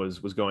thing was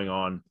going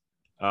on.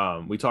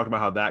 We talked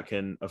about how that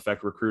can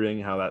affect recruiting,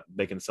 how that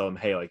they can sell them,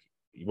 hey,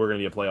 we're going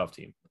to be a playoff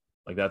team.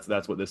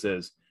 That's what this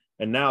is.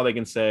 And now they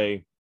can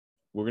say,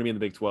 we're going to be in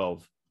the Big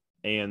 12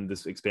 and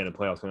this expanded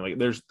playoffs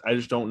coming. I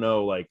just don't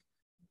know.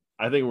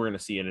 I think we're going to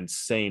see an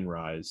insane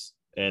rise.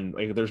 And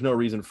there's no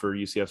reason for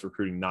UCF's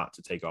recruiting not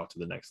to take off to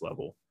the next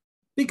level.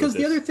 Because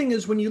the other thing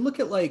is when you look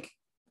at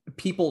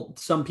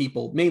some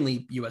people,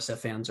 mainly USF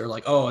fans, are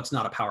oh, it's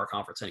not a power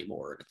conference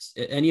anymore.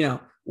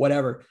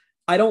 Whatever.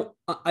 I don't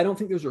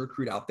think there's a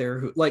recruit out there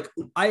who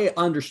I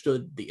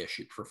understood the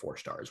issue for 4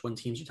 stars when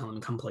teams are telling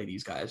them come play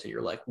these guys. And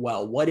you're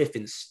well, what if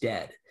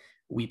instead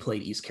we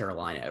played East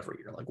Carolina every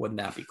year? Wouldn't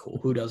that be cool?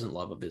 Who doesn't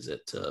love a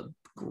visit to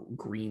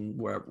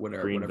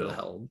whatever the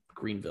hell,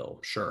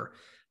 Greenville? Sure.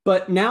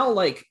 But now,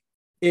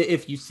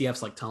 if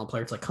UCF's telling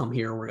players come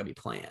here, we're gonna be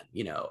playing,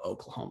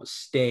 Oklahoma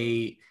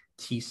State,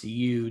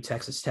 TCU,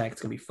 Texas Tech,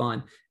 it's gonna be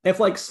fun. If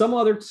some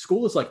other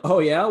school is oh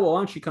yeah, well, why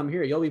don't you come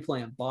here? You'll be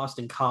playing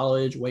Boston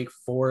College, Wake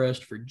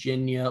Forest,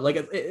 Virginia.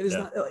 It's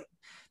not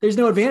there's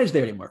no advantage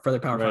there anymore for other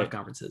Power 5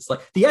 conferences.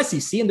 The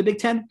SEC and the Big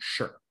 10,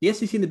 sure, the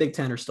SEC and the Big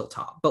 10 are still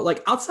top,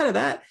 but outside of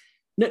that,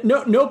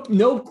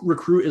 no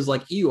recruit is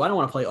ew, I don't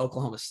want to play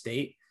Oklahoma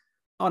State.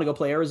 I want to go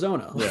play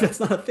Arizona. That's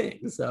not a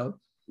thing. So.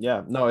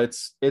 Yeah, no,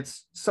 it's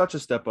such a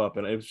step up.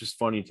 And it was just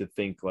funny to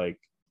think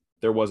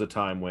there was a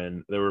time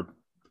when there were,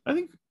 I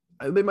think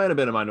they might have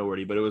been a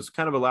minority, but it was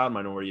kind of a loud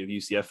minority of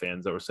UCF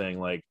fans that were saying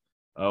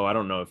oh, I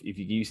don't know if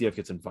UCF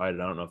gets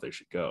invited, I don't know if they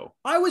should go.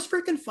 I was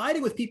freaking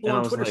fighting with people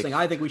on Twitter saying,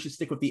 I think we should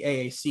stick with the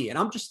AAC. And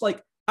I'm just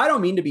I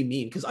don't mean to be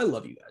mean because I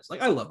love you guys.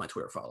 I love my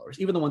Twitter followers,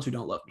 even the ones who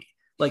don't love me.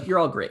 You're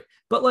all great.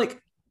 But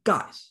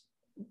guys,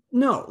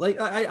 no,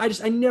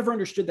 I never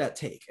understood that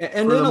take.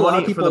 And then a lot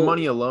of people, for the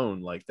money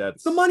alone,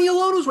 that's the money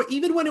alone was what,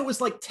 even when it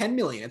was 10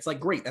 million, it's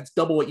great, that's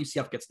double what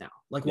UCF gets now.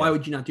 Why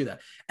would you not do that?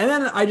 And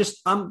then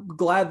I'm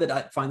glad that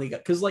I finally got,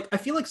 because I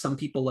feel some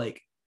people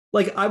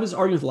I was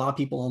arguing with a lot of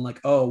people on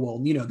oh, well,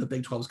 the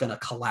Big 12 is going to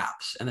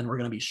collapse and then we're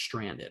going to be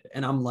stranded.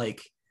 And I'm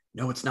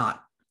no, it's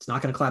not. It's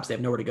not going to collapse. They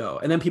have nowhere to go.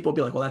 And then people will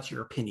be well, that's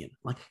your opinion.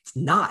 It's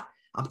not.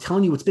 I'm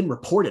telling you what's been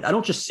reported. I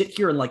don't just sit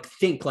here and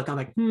think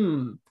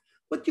I'm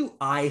what do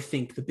I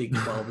think the Big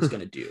 12 is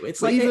going to do?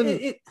 It's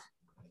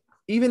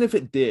even if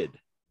it did,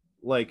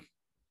 what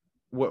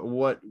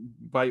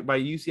by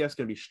UCF's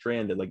going to be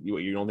stranded?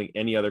 You don't think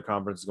any other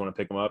conference is going to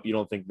pick them up? You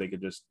don't think they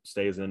could just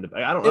stay as an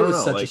independent? I don't know. It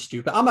was such a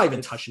stupid. I'm not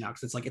even touching now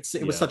because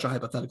it was such a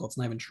hypothetical. It's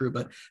not even true.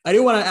 But I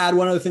do want to add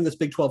one other thing. This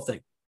Big 12 thing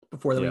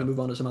before then we can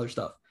move on to some other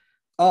stuff.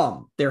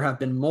 There have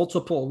been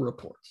multiple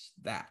reports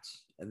that,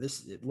 and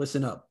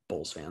listen up,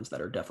 Bulls fans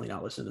that are definitely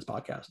not listening to this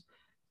podcast.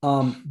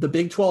 The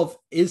Big 12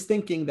 is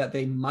thinking that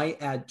they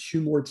might add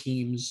 2 more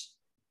teams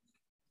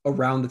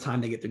around the time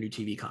they get their new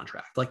TV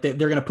contract. They're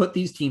going to put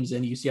these teams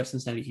in UCF,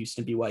 Cincinnati,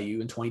 Houston,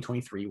 BYU in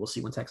 2023. We'll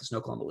see when Texas and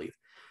Oklahoma leave.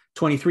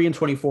 23 and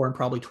 24 and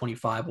probably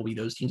 25 will be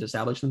those teams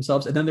establish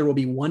themselves. And then there will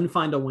be one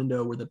final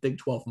window where the Big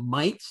 12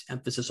 might,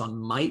 emphasis on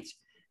might,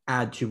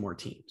 add 2 more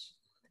teams.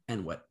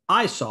 And what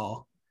I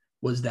saw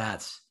was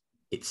that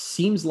it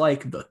seems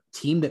like the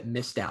team that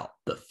missed out,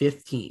 the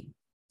 5th team,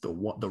 the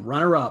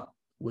runner-up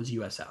was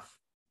USF.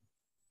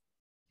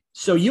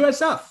 So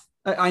USF,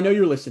 I know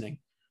you're listening,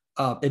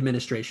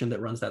 administration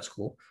that runs that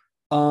school.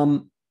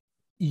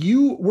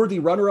 You were the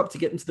runner-up to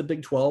get into the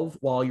Big 12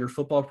 while your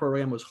football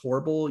program was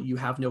horrible. You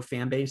have no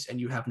fan base and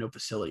you have no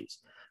facilities.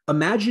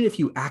 Imagine if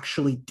you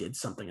actually did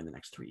something in the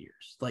next 3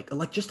 years.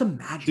 Just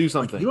imagine. Do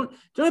something. You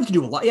don't have to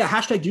do a lot. Yeah,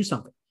 hashtag do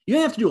something. You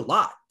don't have to do a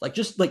lot.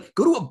 Just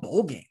go to a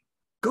bowl game.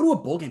 Go to a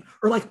bowl game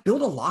or like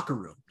build a locker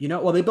room.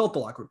 Well, they built the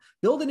locker room.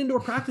 Build an indoor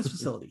practice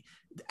facility.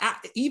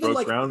 Even broke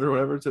like ground or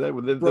whatever today.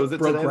 Was it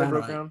today they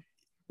broke ground?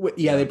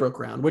 Yeah, they broke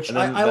ground, which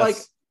I like.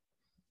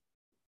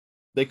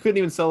 They couldn't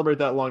even celebrate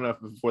that long enough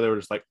before they were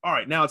just like, all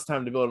right, now it's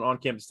time to build an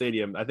on-campus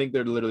stadium. I think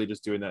they're literally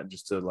just doing that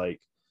just to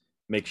like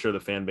make sure the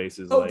fan base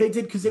is. They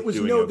did, because it was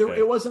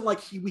it wasn't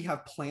like we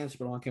have plans to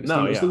build on-campus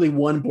stadium. It was literally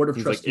one board of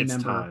trustee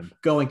member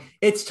going,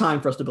 it's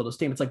time for us to build a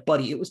stadium. It's like,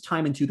 buddy, it was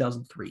time in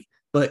 2003.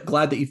 But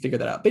glad that you figured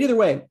that out. But either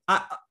way,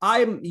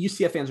 I'm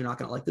UCF fans are not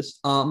going to like this.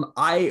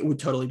 I would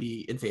totally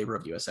be in favor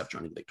of USF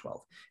joining the Big 12,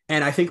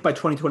 and I think by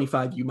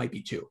 2025 you might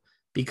be too.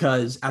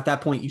 Because at that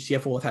point,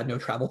 UCF will have had no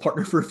travel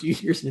partner for a few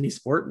years in any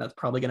sport, and that's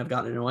probably going to have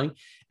gotten annoying.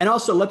 And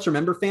also, let's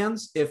remember,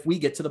 fans, if we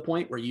get to the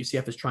point where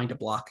UCF is trying to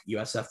block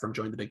USF from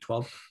joining the Big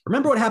 12,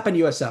 remember what happened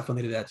to USF when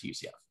they did that to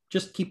UCF.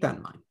 Just keep that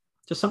in mind.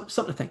 Just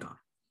something to think on.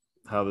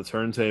 How the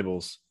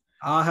turntables.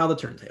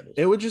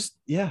 It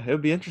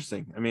would be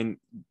interesting. I mean,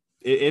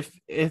 if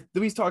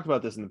we've talked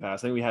about this in the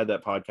past, I think we had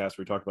that podcast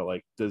where we talked about,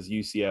 like, does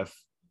UCF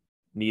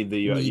need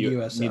the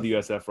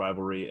USF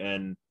rivalry?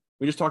 And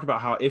we just talked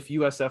about how if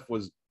USF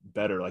was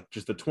better, like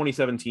just the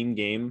 2017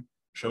 game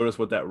showed us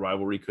what that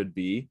rivalry could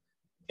be,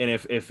 and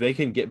if they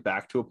can get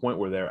back to a point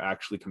where they're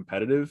actually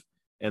competitive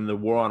and the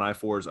war on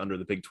I-4 is under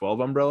the Big 12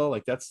 umbrella,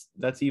 like that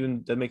makes it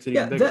even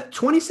bigger. That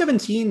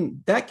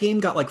 2017, that game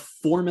got like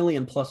 4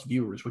 million plus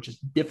viewers, which is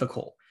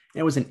difficult,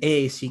 and it was an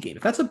AAC game.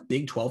 If that's a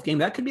Big 12 game,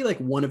 that could be like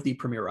one of the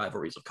premier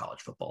rivalries of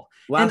college football.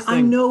 I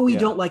know we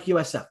don't like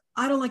USF.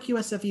 I don't like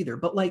USF either,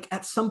 but like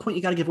at some point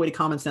you got to give way to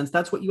common sense.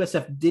 That's what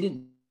USF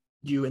didn't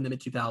do in the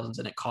mid-2000s,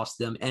 and it cost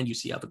them and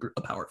UCF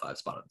a Power 5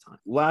 spot at the time.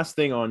 Last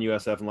thing on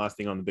USF and last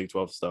thing on the Big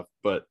 12 stuff,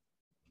 but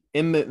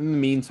in the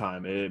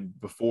meantime,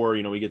 before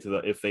we get to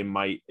if they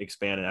might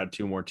expand and add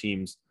 2 more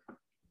teams,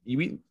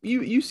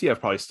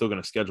 UCF probably still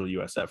going to schedule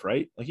USF,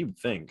 right? Like you would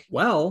think.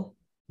 Well,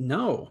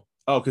 no.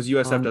 Oh, because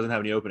USF doesn't have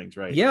any openings,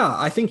 right? Yeah,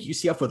 I think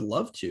UCF would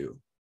love to.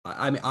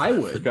 I mean, I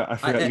would. I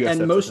forgot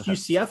and most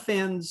UCF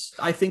fans,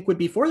 I think, would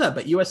be for that.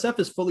 But USF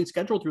is fully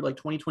scheduled through like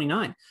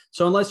 2029.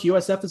 So unless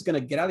USF is going to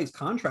get out of these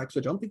contracts,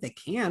 which I don't think they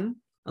can,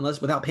 unless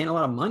without paying a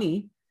lot of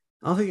money,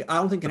 I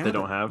don't think they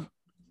don't have.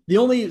 The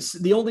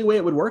only way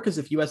it would work is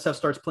if USF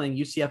starts playing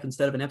UCF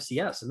instead of an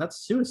FCS, and that's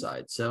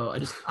suicide. So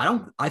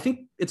I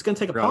think it's going to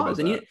take a pause.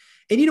 And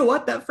you know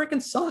what? That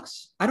freaking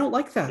sucks. I don't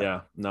like that.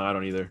 Yeah, no, I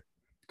don't either.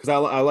 Because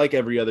I like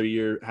every other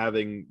year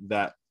having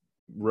that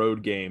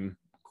road game,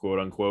 quote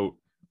unquote,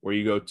 where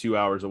you go 2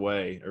 hours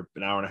away or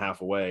an hour and a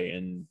half away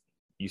and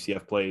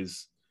UCF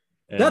plays.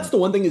 And that's the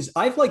one thing is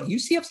I've like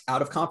UCF's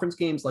out of conference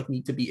games like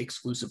need to be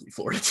exclusively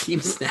Florida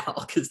teams now,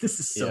 because this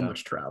is so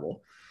much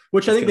travel,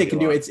 which I think they can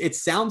do. It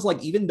sounds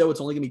like even though it's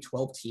only going to be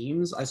 12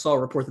 teams, I saw a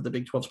report that the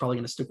Big 12 is probably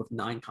going to stick with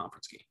 9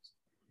 conference games.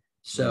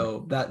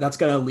 So that's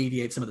going to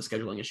alleviate some of the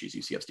scheduling issues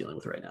UCF's dealing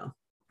with right now.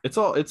 It's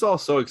all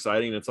so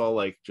exciting. It's all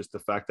like just the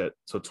fact that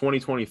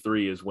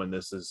 2023 is when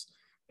this is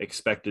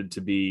expected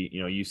to be,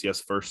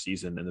 UCF's first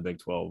season in the Big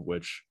 12,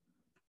 which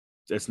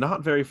it's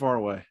not very far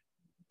away.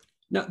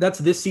 No, that's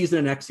this season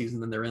and next season,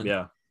 then they're in.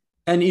 Yeah.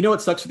 And you know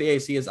what sucks for the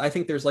AAC is I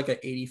think there's like an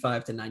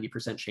 85 to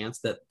 90% chance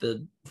that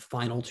the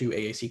final 2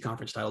 AAC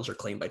conference titles are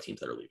claimed by teams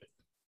that are leaving.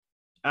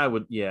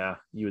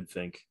 You would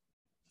think.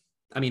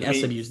 I mean,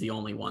 SMU is the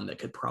only one that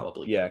could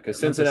probably. Yeah, because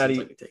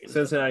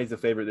Cincinnati's the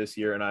favorite this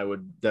year, and I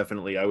would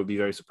be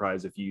very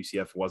surprised if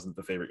UCF wasn't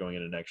the favorite going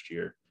into next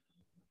year,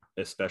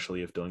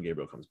 especially if Dylan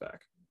Gabriel comes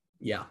back.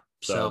 Yeah.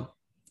 So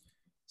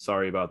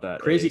sorry about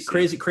that.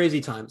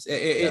 Crazy times.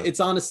 It's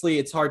honestly,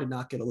 it's hard to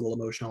not get a little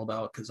emotional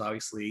about, because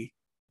obviously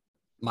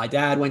my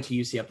dad went to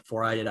UCF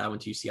before I did. I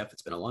went to UCF.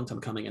 It's been a long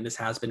time coming, and this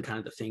has been kind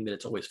of the thing that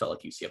it's always felt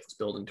like UCF was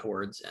building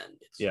towards, and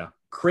it's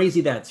crazy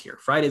that it's here.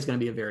 Friday is going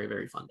to be a very,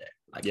 very fun day.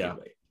 I can't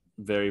wait.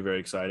 Very, very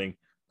exciting.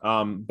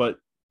 But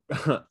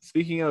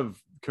speaking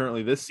of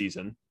currently this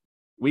season,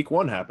 week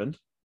 1 happened.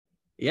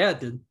 Yeah,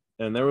 it did.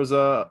 And there was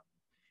I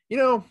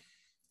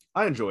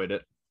enjoyed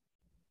it.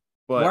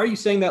 But why are you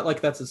saying that like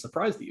that's a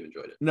surprise that you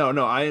enjoyed it? No,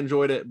 I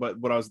enjoyed it. But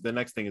the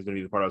next thing is going to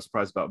be the part I was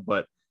surprised about.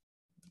 But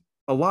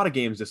a lot of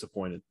games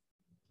disappointed.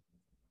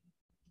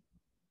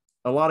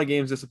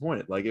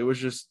 Like it was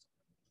just,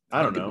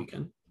 I don't know.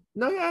 Weekend.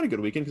 No, I had a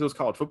good weekend because it was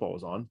college football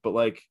was on. But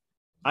like,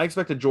 I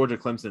expected Georgia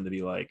Clemson to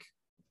be like,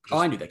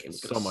 I knew that game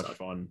was so much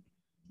fun.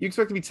 You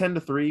expect to be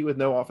 10-3 with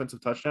no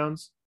offensive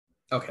touchdowns?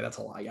 Okay, that's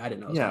a lie. I didn't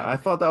know. Yeah, I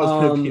thought that was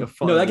going to be a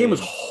fun. No, that game was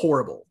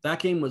horrible. That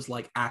game was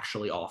like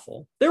actually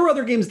awful. There were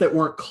other games that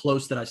weren't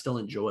close that I still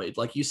enjoyed.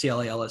 Like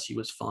UCLA LSU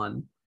was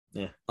fun.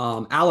 Yeah.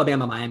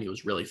 Alabama Miami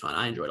was really fun.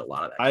 I enjoyed a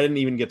lot of that. I didn't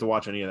even get to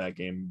watch any of that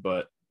game,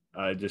 but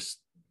I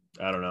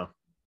don't know.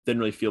 Didn't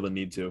really feel the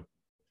need to.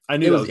 I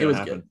knew it was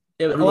happen.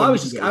 Good.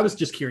 I was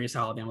just curious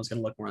how Alabama was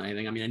going to look more than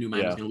anything. I mean, I knew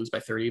Miami was going to lose by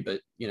 30,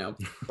 but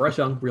Bryce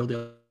Young, real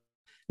deal.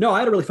 No, I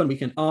had a really fun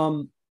weekend.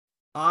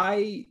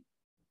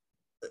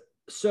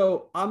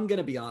 So I'm going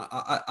to be on,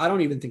 I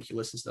don't even think he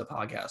listens to the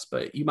podcast,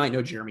 but you might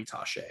know Jeremy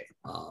Taché,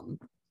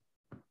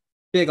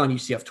 big on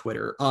UCF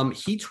Twitter.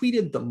 He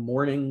tweeted the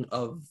morning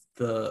of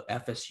the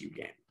FSU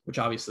game. which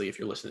obviously if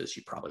you're listening to this,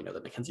 you probably know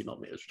that Mackenzie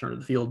Milton made his return to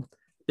the field.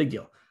 Big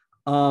deal.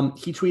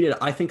 He tweeted,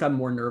 "I think I'm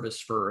more nervous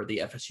for the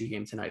FSU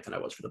game tonight than I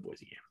was for the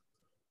Boise game."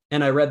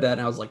 And I read that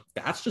and I was like,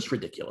 that's just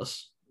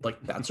ridiculous. Like,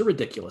 that's a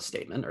ridiculous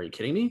statement. Are you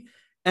kidding me?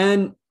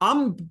 And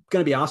I'm going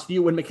to be honest with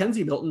you, when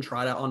Mackenzie Milton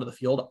tried out onto the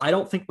field, I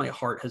don't think my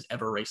heart has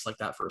ever raced like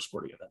that for a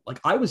sporting event.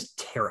 Like, I was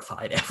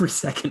terrified every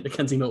second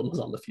Mackenzie Milton was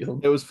on the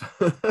field. It was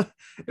it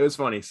was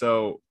funny.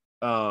 So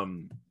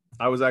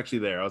I was actually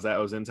there. I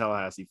was in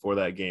Tallahassee for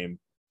that game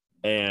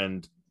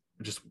and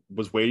just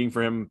was waiting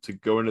for him to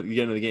get into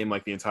the game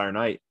like the entire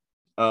night.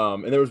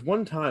 And there was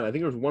one time, I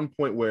think there was one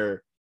point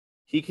where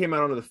he came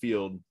out onto the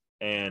field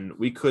and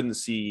we couldn't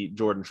see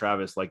Jordan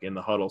Travis like in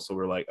the huddle. So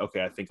we're like,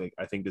 okay, I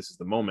think this is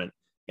the moment.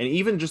 And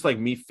even just like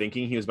me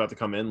thinking he was about to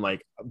come in,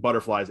 like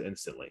butterflies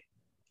instantly.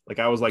 Like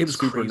I was like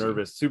super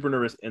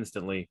nervous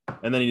instantly.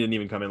 And then he didn't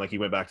even come in. Like he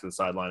went back to the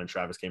sideline and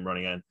Travis came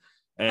running in.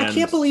 And I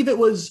can't believe it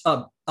was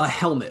a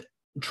helmet.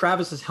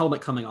 Travis's helmet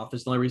coming off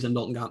is the only reason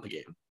Milton got in the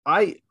game.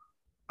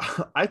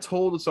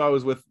 So I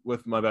was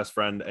with my best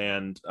friend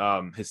and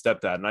his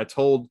stepdad, and I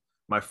told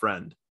my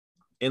friend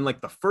in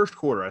like the first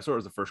quarter, I saw it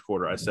was the first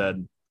quarter, I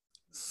said,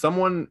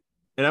 someone,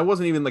 and I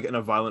wasn't even like in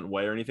a violent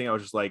way or anything. I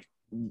was just like,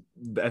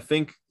 I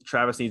think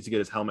Travis needs to get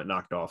his helmet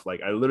knocked off.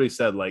 Like I literally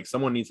said, like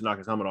someone needs to knock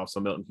his helmet off so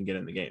Milton can get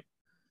in the game.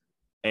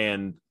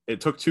 And it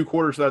took 3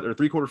 quarters for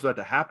that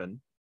to happen,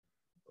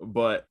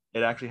 but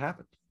it actually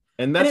happened.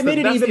 And it made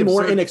it even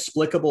more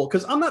inexplicable.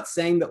 Cause I'm not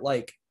saying that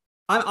like,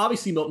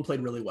 obviously Milton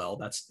played really well.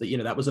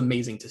 That was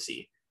amazing to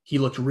see. He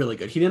looked really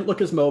good. He didn't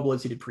look as mobile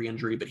as he did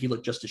pre-injury, but he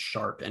looked just as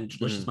sharp and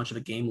just as much of a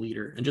game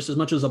leader and just as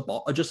much of a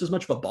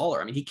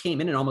baller. I mean, he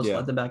came in and almost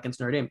led them back against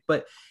Notre Dame.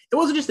 But it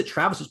wasn't just that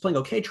Travis was playing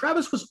okay.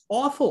 Travis was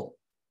awful.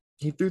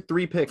 He threw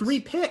 3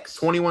 picks.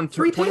 21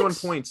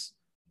 points.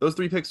 Those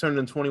 3 picks turned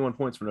into 21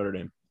 points for Notre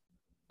Dame.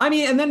 I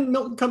mean, and then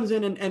Milton comes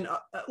in and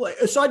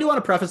so I do want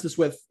to preface this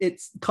with,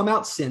 it's come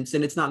out since,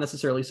 and it's not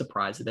necessarily a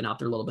surprise. They've been out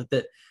there a little bit,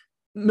 that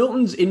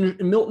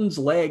Milton's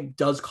leg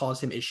does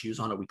cause him issues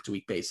on a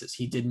week-to-week basis.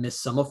 He did miss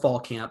some of fall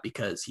camp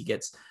because he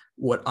gets,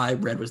 what I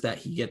read was that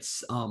he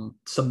gets some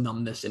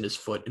numbness in his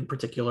foot in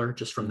particular,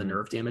 just from the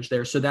nerve damage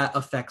there. So that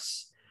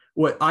affects,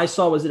 what I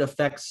saw was it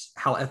affects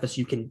how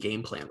FSU can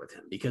game plan with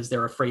him, because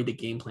they're afraid to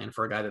game plan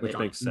for a guy that they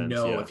don't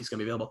know if he's going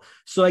to be available.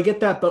 So I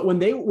get that. But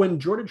when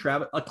Jordan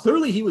Travis,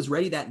 clearly he was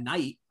ready that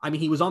night. I mean,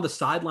 he was on the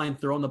sideline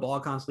throwing the ball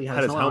constantly.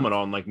 Had his helmet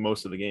on like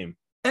most of the game.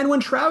 And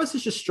when Travis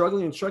is just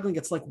struggling,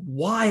 it's like,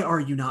 why are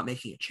you not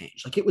making a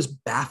change? Like, it was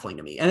baffling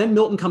to me. And then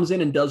Milton comes in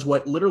and does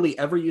what literally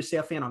every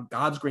UCF fan on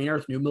God's green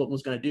earth knew Milton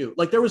was going to do.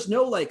 Like, there was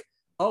no like,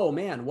 oh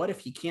man, what if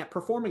he can't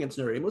perform against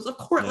Notre Dame? It was, of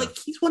course, like,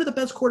 he's one of the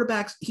best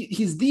quarterbacks.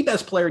 He's the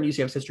best player in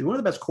UCF's history, one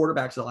of the best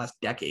quarterbacks of the last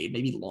decade,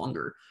 maybe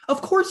longer.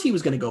 Of course he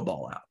was going to go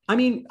ball out. I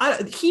mean,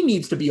 he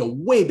needs to be a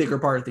way bigger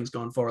part of things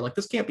going forward. Like,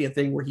 this can't be a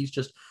thing where he's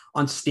just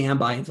on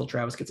standby until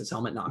Travis gets his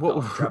helmet knocked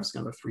off. Travis is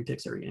going to have 3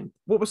 picks every game.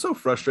 What was so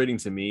frustrating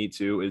to me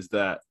too is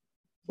that,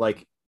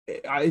 like,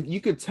 you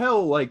could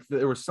tell like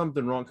there was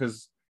something wrong,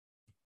 because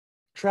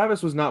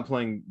Travis was not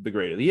playing the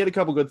greatest. He had a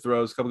couple good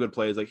throws, a couple good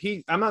plays. Like,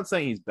 I'm not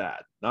saying he's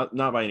bad, not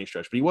by any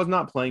stretch, but he was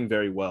not playing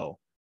very well.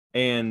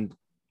 And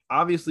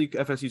obviously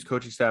FSU's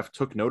coaching staff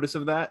took notice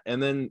of that.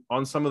 And then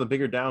on some of the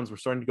bigger downs, we're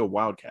starting to go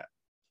Wildcat.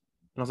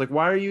 And I was like,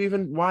 why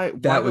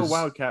go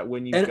Wildcat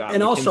when you got?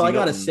 And also, I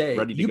gotta say,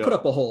 you put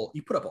up a whole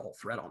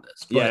thread on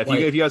this. Yeah,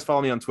 if you guys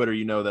follow me on Twitter,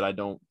 you know that I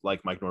don't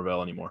like Mike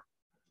Norvell anymore.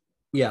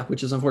 Yeah,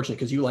 which is unfortunate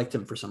because you liked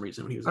him for some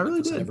reason when he was. I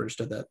really did. I never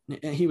understood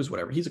that. He was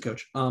whatever. He's a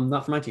coach.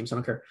 Not for my team, so I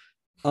don't care.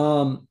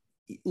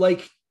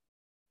 Like,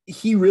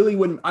 he really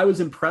wouldn't. I was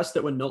impressed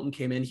that when Milton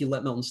came in, he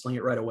let Milton sling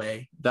it right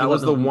away. That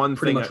was the one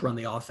pretty thing much run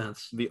the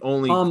offense. The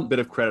only bit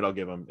of credit I'll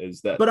give him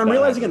is that. But I'm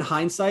realizing in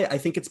hindsight, I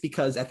think it's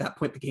because at that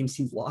point the game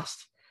seemed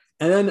lost.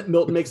 And then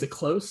Milton makes it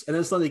close, and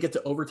then suddenly they get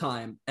to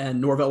overtime, and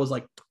Norvell was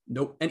like,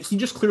 nope. And he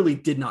just clearly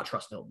did not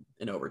trust Milton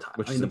in overtime.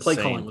 I mean, the play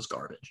calling was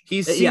garbage.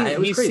 He's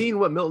seen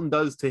what Milton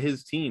does to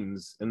his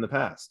teams in the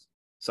past.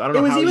 So I don't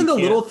know. It was even the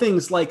little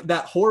things like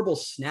that horrible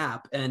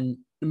snap, and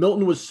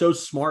Milton was so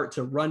smart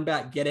to run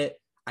back, get it,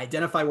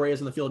 identify where he is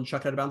in the field and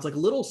chuck it out of bounds. Like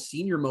little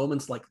senior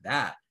moments like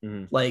that.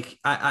 Like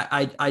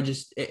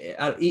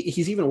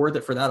he's even worth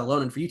it for that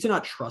alone. And for you to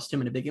not trust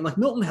him in a big game, like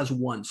Milton has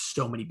won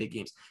so many big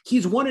games.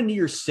 He's won a New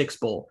Year's Six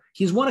bowl.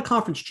 He's won a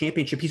conference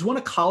championship. He's won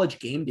a college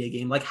game day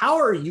game. Like, how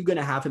are you going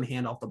to have him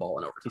hand off the ball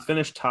in overtime? He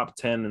finished top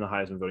 10 in the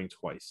Heisman voting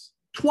twice.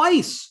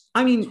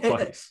 I mean,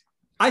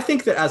 I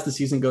think that as the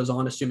season goes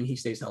on, assuming he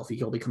stays healthy,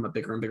 he'll become a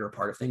bigger and bigger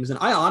part of things. And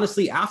I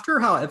honestly, after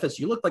how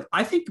FSU looked, like,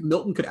 I think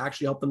Milton could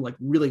actually help them like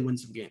really win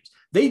some games.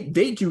 They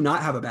do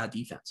not have a bad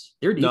defense.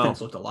 Their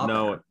defense looked a lot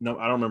better. No,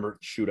 I don't remember.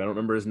 I don't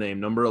remember his name.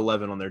 Number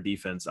 11 on their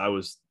defense. I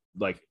was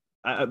like,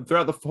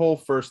 throughout the whole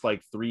first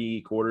like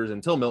 3 quarters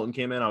until Milton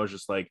came in, I was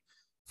just like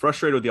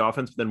frustrated with the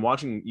offense. But then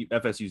watching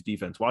FSU's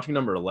defense, watching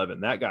number 11,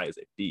 that guy is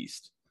a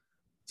beast.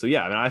 So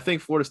yeah, I mean, I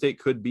think Florida State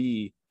could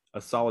be a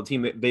solid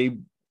team. They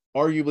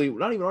arguably,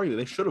 not even arguably,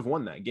 they should have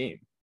won that game.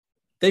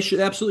 They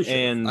should absolutely should.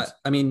 And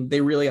I mean, they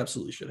really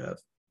absolutely should have.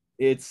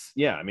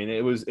 I mean,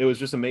 it was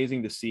just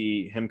amazing to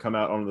see him come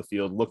out onto the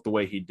field, look the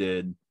way he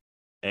did.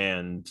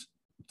 And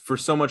for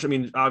so much, I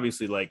mean,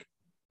 obviously, like,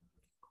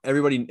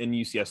 everybody in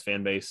UCF's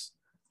fan base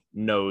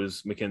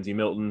knows Mackenzie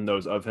Milton,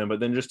 knows of him, but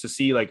then just to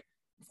see, like,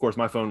 of course,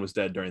 my phone was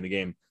dead during the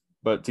game,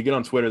 but to get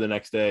on Twitter the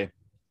next day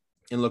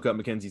and look up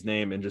Mackenzie's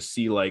name and just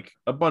see, like,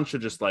 a bunch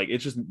of just, like,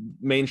 it's just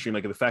mainstream,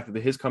 like, the fact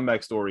that his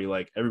comeback story,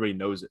 like, everybody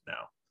knows it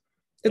now.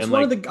 It's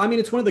one of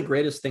the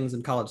greatest things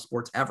in college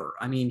sports ever.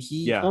 I mean,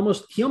 he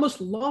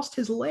almost lost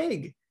his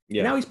leg.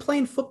 Yeah. Now he's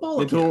playing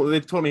football again. They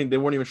told me they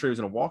weren't even sure he was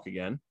going to walk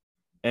again.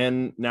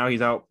 And now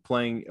he's out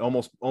playing,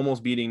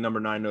 almost beating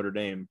number 9 Notre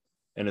Dame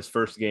in his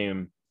first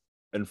game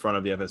in front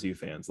of the FSU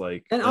fans.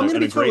 Like, and I'm going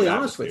to be totally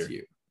honest with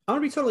you.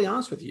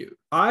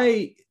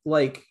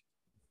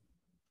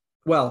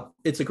 Well,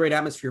 it's a great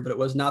atmosphere, but it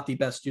was not the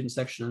best student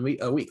section of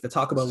the week. The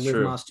Taco Bell Live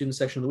Moss student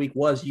section of the week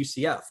was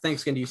UCF.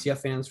 Thanks again to UCF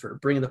fans for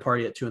bringing the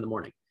party at 2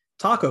 a.m.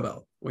 Taco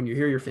Bell, when you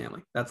hear your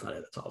family. That's not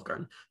it. That's Olive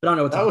Garden. But I don't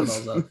know what Taco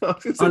Bell's up.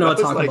 I don't know what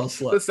Taco Bell's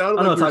slogan. It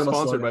sounded like we're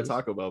sponsored by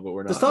Taco Bell, but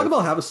we're not. Does Taco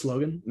Bell have a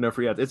slogan? No,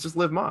 forget. It's just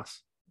Live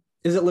Moss.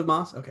 Is it Live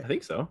Moss? Okay. I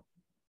think so.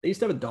 They used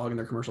to have a dog in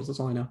their commercials.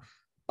 That's all I know.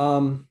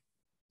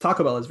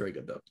 Taco Bell is very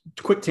good, though.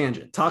 Quick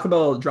tangent. Taco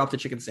Bell dropped a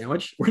chicken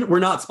sandwich. We're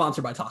not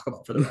sponsored by Taco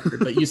Bell, for the record,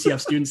 but UCF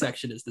student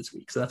section is this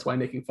week, so that's why I'm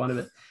making fun of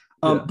it.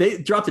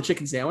 They dropped a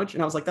chicken sandwich,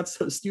 and I was like, that's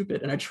so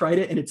stupid. And I tried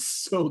it, and it's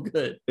so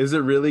good. Is it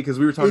really? Because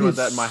we were talking about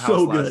that in my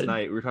house last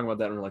night. We were talking about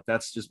that, and we're like,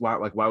 that's just why.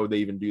 Like, why would they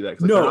even do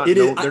that? No, it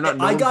is.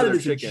 I got it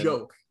as a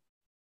joke.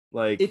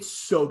 Like, it's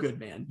so good,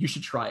 man. You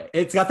should try it.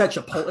 It's got that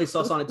Chipotle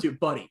sauce on it too,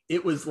 buddy.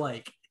 It was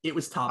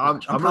top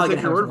notch. I'm probably gonna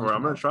take your word for it.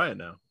 I'm gonna try it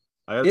now.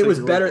 It was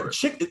better.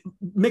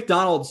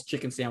 McDonald's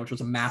chicken sandwich was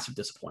a massive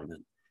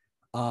disappointment.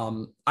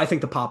 I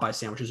think the Popeye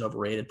sandwich is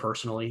overrated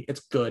personally.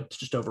 It's good. It's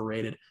just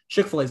overrated.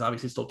 Chick-fil-A is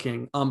obviously still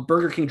king.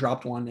 Burger King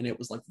dropped one and it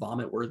was like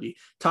vomit worthy.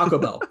 Taco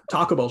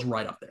Bell's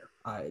right up there.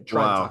 I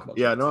tried Taco Bell.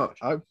 Yeah, no,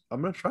 I'm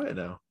going to try it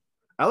now.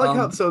 I like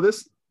how, so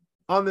this,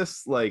 on the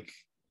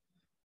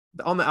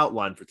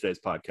outline for today's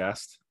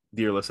podcast,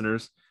 dear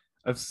listeners,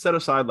 I've set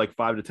aside like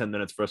 5 to 10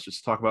 minutes for us just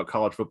to talk about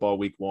college football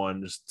week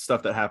 1, just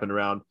stuff that happened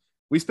around.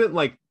 We spent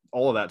like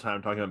all of that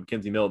time talking about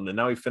Mackenzie Milton, and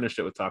now we finished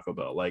it with Taco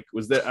Bell. Like,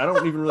 I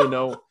don't even really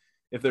know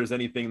if there's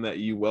anything that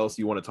you want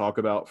to talk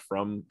about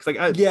from, cause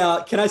like,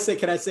 can I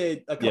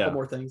say a couple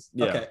more things?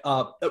 Yeah.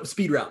 Okay.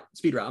 Speed round.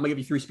 I'm gonna give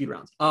you 3 speed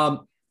rounds.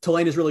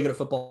 Tulane is really good at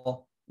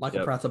football.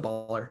 Michael Pratt's a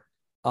baller.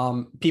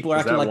 People are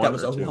acting like that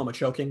was Oklahoma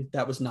choking.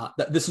 That was not.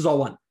 This is all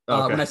one.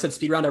 When I said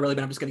speed round, I'm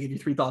just going to give you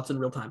 3 thoughts in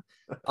real time.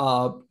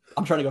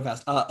 I'm trying to go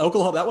fast.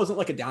 Oklahoma, that wasn't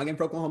like a down game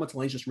for Oklahoma.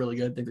 Tulane's just really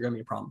good. I think they're going to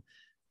be a problem.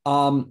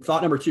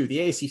 Thought number 2, the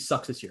AAC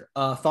sucks this year.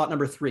 Thought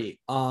number 3,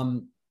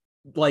 I'm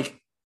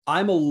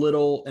a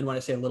little, and when I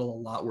say a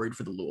lot worried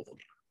for the Louisville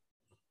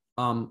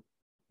game.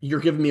 You're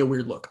giving me a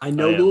weird look. I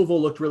know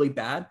Louisville looked really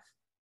bad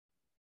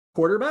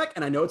quarterback,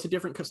 and I know it's a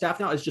different staff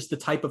now. It's just the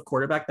type of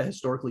quarterback that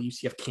historically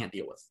UCF can't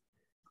deal with.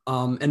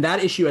 And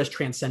that issue has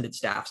transcended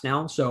staffs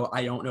now. So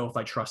I don't know if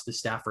I trust the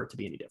staff for it to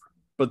be any different.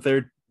 But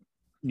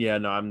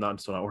I'm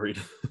still not worried.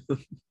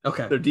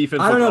 Okay. Their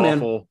defense is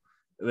awful.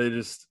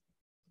 Man.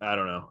 I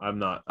don't know. I'm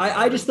not.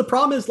 The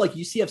problem is like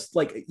UCF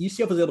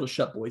was able to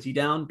shut Boise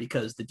down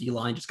because the D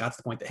line just got to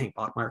the point that Hank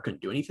Bachmeier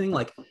couldn't do anything.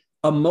 Like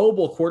a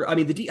mobile quarter. I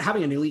mean,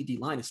 having an elite D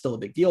line is still a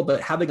big deal,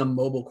 but having a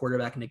mobile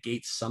quarterback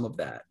negates some of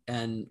that.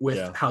 And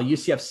with how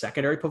UCF's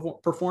secondary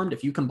performed,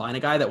 if you combine a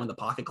guy that when the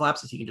pocket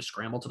collapses, he can just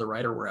scramble to the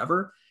right or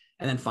wherever,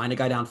 and then find a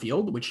guy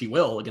downfield, which he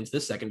will against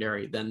this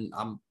secondary, then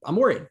I'm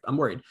worried.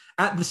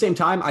 At the same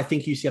time, I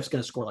think UCF's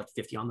going to score like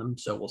 50 on them,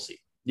 so we'll see.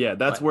 Yeah,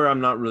 that's where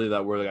I'm not really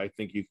that worried. I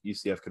think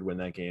UCF could win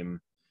that game.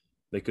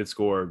 They could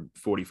score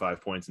 45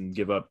 points and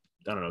give up,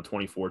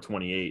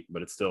 24-28,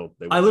 but it's still.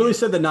 I literally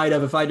said the night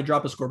of, if I had to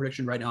drop a score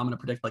prediction right now, I'm going to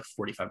predict like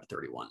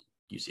 45-31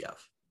 UCF.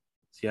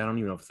 See, I don't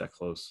even know if it's that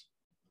close.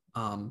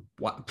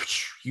 What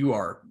you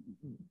are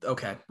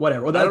okay?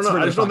 Whatever. Well, I don't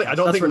know. I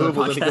don't think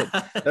Louisville's any good.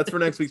 That's for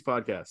next week's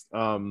podcast.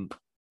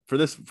 For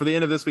the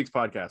end of this week's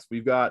podcast,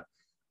 we've got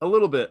a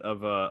little bit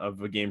of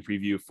a game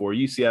preview for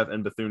UCF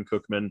and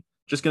Bethune-Cookman.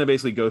 Just going to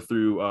basically go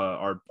through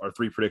our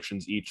 3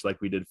 predictions each, like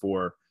we did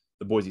for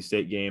the Boise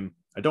State game.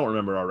 I don't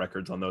remember our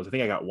records on those. I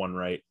think I got one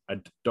right.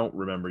 I don't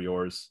remember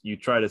yours. You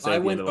tried to say I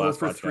went 0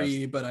 for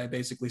 3, but I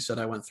basically said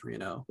I went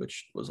 3-0,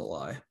 which was a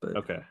lie. But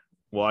okay.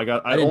 Well,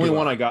 the only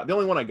one I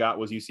got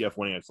was UCF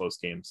winning a close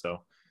game. So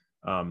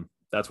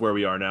that's where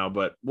we are now.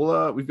 But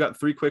we've got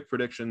 3 quick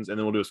predictions, and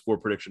then we'll do a score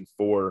prediction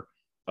for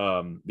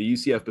the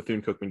UCF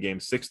Bethune-Cookman game,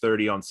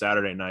 6:30 on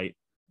Saturday night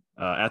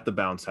at the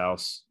Bounce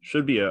House.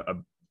 Should be a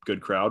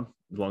good crowd.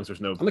 As long as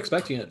there's no, I'm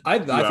expecting it. I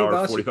think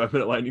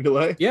 45-minute lightning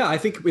delay. Yeah, I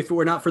think if it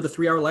were not for the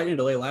 3-hour lightning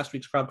delay, last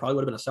week's crowd probably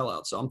would have been a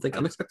sellout. So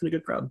I'm expecting a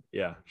good crowd.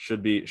 Yeah,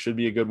 should be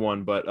a good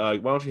one. But why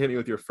don't you hit me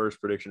with your first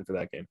prediction for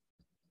that game?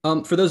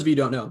 For those of you who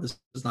don't know, this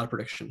is not a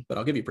prediction, but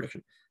I'll give you a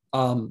prediction.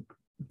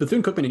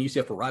 Bethune-Cookman and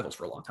UCF were rivals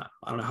for a long time.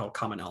 I don't know how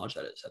common knowledge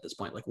that is at this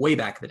point. Like way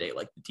back in the day,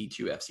 like the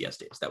D2 FCS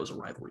days, that was a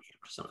rivalry game.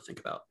 Just something to think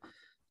about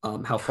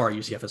how far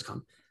UCF has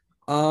come.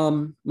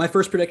 My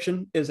first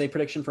prediction is a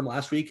prediction from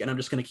last week, and I'm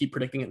just going to keep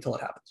predicting it until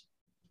it happens.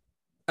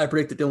 I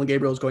predict that Dylan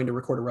Gabriel is going to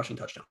record a rushing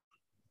touchdown.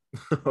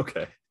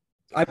 Okay.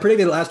 I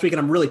predicted it last week, and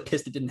I'm really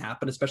pissed it didn't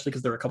happen, especially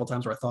because there were a couple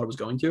times where I thought it was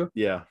going to.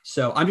 Yeah.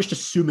 So I'm just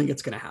assuming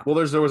it's going to happen.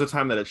 Well, there was a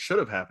time that it should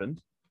have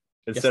happened.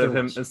 Instead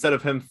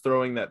of him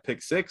throwing that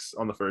pick six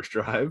on the first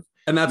drive.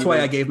 And that's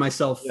why I gave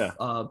myself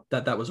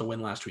that was a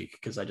win last week,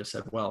 because I just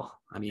said, well,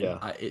 I mean,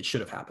 it should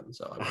have happened.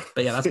 So,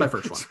 but yeah, that's my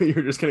first one. So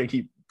you're just gonna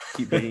keep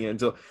picking it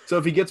until. So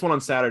if he gets one on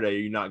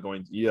Saturday, you're not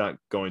going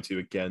to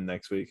again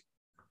next week.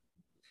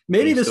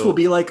 Maybe this will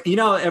be like,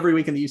 every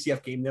week in the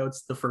UCF game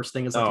notes, the first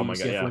thing is like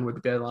UCF win would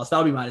be better than loss.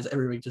 That'll be mine. Is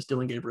every week just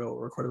Dylan Gabriel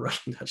will record a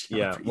rushing touchdown.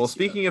 Yeah. Well,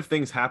 speaking of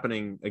things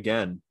happening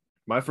again,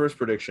 my first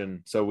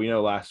prediction. So we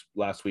know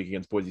last week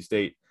against Boise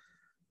State.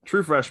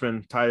 True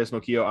freshman Titus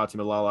Mokio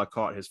Atimalala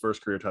caught his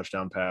first career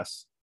touchdown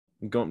pass.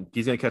 He's going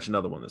to catch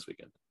another one this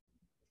weekend.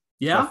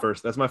 Yeah,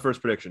 that's my first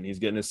prediction. He's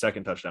getting his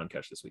second touchdown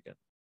catch this weekend.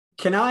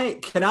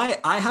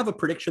 I have a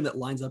prediction that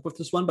lines up with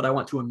this one, but I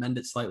want to amend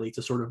it slightly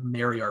to sort of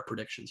marry our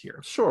predictions here.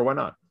 Sure, why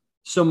not?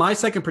 So my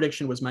second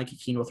prediction was Mikey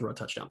Keene will throw a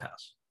touchdown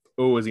pass.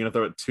 Oh, is he going to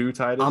throw it to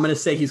Titus? I'm going to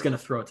say he's going to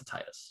throw it to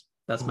Titus.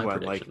 That's my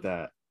prediction. I like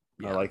that.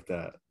 Yeah. I like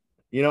that.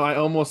 I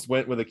almost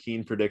went with a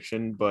Keene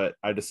prediction, but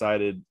I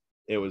decided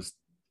it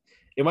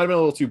might have been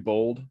a little too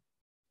bold,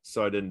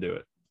 so I didn't do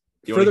it.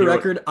 For the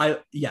record,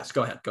 yes,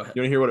 go ahead. You want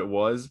to hear what it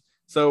was?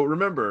 So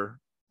remember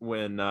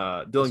when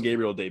Dylan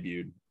Gabriel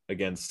debuted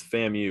against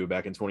FAMU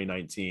back in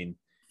 2019?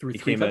 Threw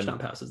three touchdown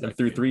passes and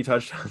threw 3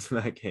 touchdowns in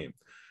that game.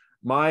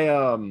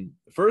 My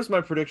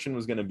my prediction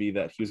was going to be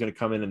that he was going to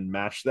come in and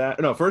match that.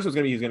 No, first it was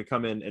going to be he's going to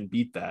come in and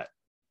beat that.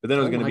 But then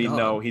it was going to be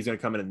he's going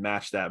to come in and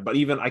match that. But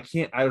even I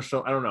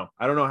don't know.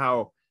 I don't know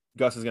how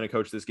Gus is going to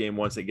coach this game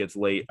once it gets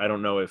late. I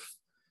don't know if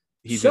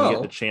he's going to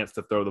get the chance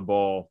to throw the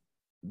ball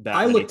that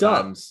many looked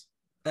times.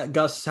 Up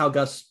at how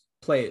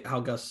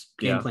Gus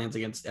game plans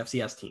against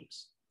FCS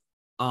teams.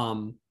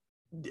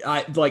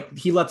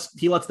 He lets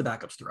the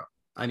backups throw.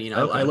 I mean,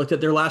 okay. I looked at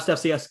their last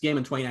FCS game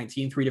in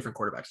 2019, 3 different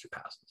quarterbacks threw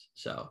passes.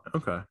 So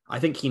I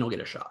think Keene will get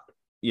a shot.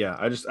 Yeah,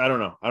 I don't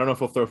know. I don't know if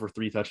he'll throw for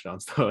 3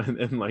 touchdowns though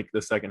in like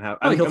the second half.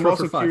 I'm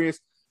also curious.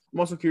 I'm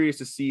also curious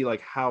to see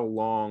like how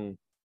long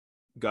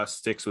Gus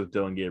sticks with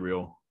Dylan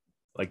Gabriel.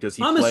 Like, does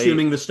he? I'm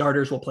assuming the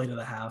starters will play to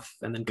the half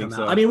and then come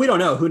out. I mean, we don't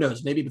know. Who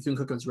knows? Maybe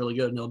Bethune-Cookman's really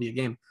good and it'll be a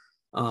game.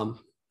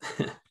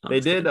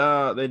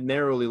 They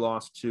narrowly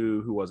lost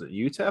to, who was it?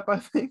 UTEP, I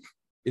think.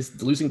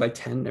 Is losing by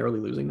 10 narrowly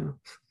losing now?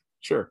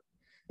 Sure.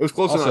 It was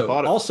closer than I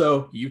thought.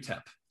 Also,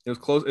 UTEP. It was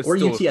close. Or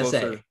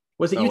UTSA.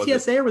 Was it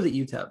UTSA or was it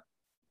UTEP?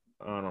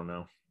 I don't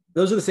know.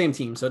 Those are the same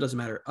team, so it doesn't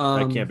matter.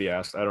 I can't be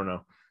asked. I don't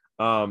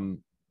know.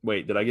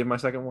 Wait, did I give my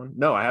second one?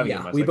 No, I haven't.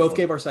 Yeah, we both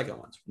gave our second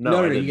ones.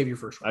 No, you gave your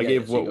first one. I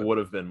gave what would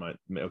have been my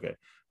okay.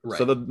 Right.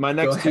 So my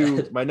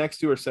next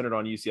two are centered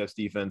on UCF's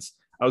defense.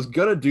 I was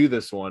gonna do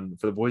this one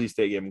for the Boise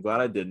State game. I'm glad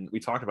I didn't. We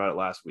talked about it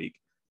last week.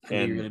 I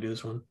knew you were gonna do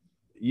this one.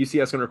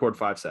 UCF's gonna record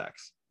 5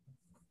 sacks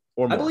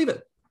or more. I believe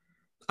it.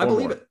 I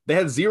believe it. They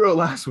had 0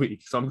 last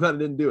week, so I'm glad I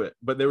didn't do it.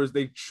 But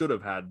they should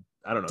have had.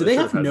 I don't know. Did they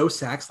have no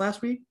sacks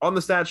last week? On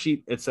the stat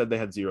sheet, it said they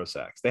had 0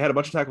 sacks. They had a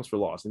bunch of tackles for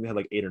loss, and they had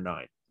like 8 or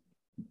 9.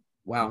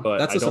 Wow,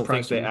 but I don't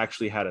think they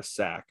actually had a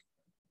sack.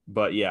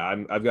 But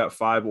yeah, I've got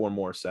 5 or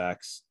more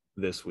sacks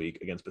this week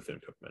against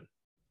Bethune-Cookman.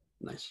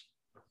 Nice.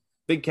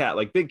 Big Cat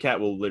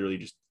will literally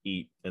just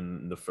eat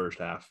in the first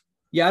half.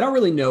 Yeah, I don't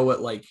really know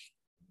what like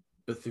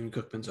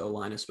Bethune-Cookman's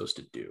O-line is supposed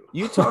to do.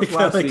 You talked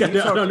last week. I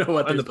don't know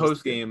what in the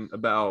post game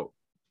about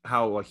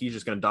how like he's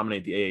just going to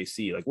dominate the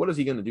AAC. Like, what is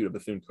he going to do to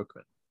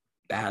Bethune-Cookman?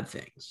 Bad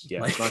things.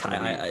 Yeah, like,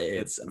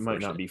 it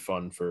might not be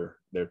fun for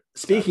their.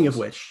 Speaking of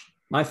which,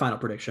 my final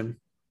prediction.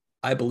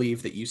 I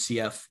believe that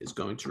UCF is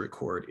going to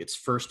record its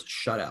first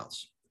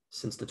shutouts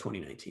since the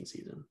 2019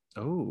 season.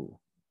 Oh,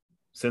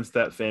 since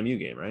that FAMU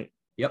game, right?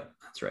 Yep,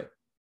 that's right.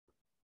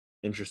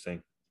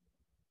 Interesting.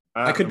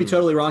 I could be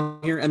totally wrong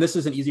here, and this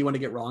is an easy one to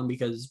get wrong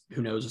because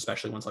who knows,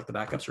 especially once like the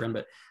backups are in.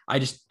 But I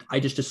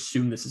just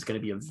assume this is going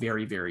to be a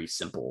very, very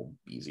simple,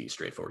 easy,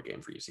 straightforward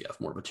game for UCF,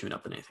 more of a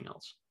tune-up than anything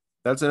else.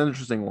 That's an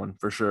interesting one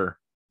for sure.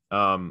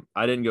 I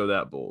didn't go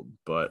that bold,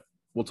 but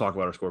we'll talk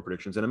about our score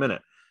predictions in a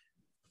minute.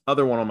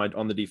 Other one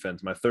on the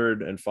defense, my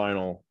third and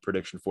final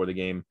prediction for the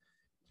game: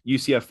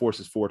 UCF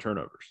forces 4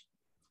 turnovers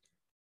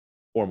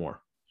or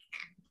more,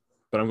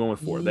 but I'm going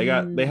with 4. They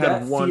had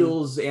that one.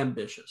 Feels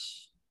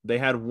ambitious. They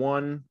had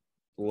one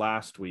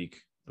last week.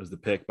 It was the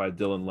pick by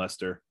Dylan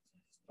Lester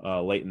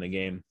late in the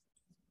game.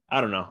 I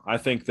don't know. I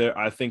think the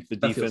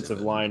defensive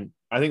line.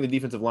 I think the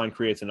defensive line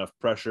creates enough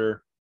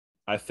pressure.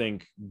 I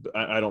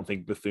don't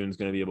think Bethune's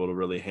going to be able to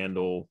really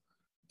handle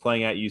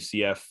playing at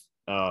UCF.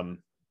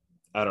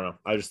 I don't know.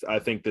 I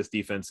think this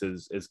defense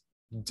is.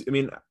 I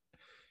mean,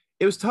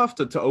 it was tough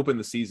to open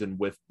the season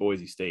with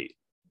Boise State,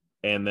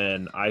 and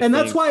then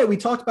that's why we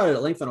talked about it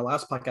at length on our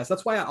last podcast.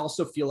 That's why I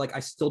also feel like I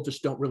still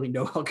just don't really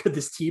know how good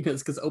this team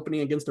is because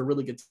opening against a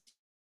really good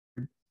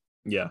team.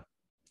 Yeah,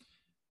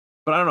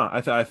 but I don't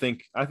know. I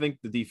think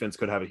the defense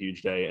could have a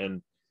huge day,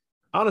 and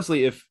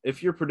honestly,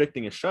 if you're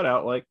predicting a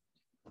shutout, like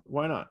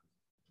why not?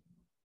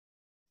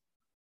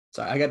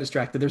 Sorry, I got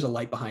distracted. There's a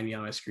light behind me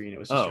on my screen. It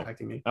was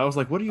distracting me. I was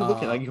like, what are you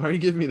looking at? Like, why are you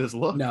giving me this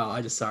look? No,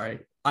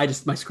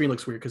 my screen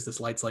looks weird because this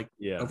light's like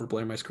Yeah.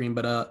 overblurring my screen.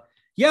 But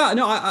yeah,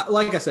 no, I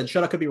like I said,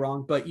 shutout could be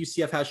wrong, but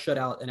UCF has shut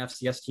out an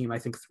FCS team, I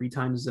think 3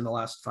 times in the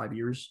last 5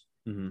 years.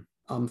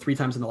 3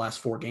 times in the last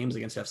 4 games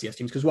against FCS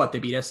teams. Because they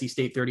beat SC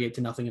State 38-0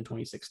 in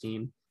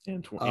 2016.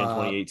 And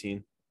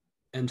 2018.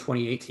 And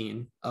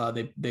 2018.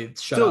 They shut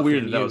Still out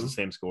weird FAMU. that was the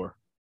same score.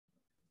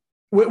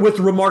 With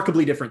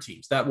remarkably different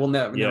teams. That will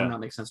never not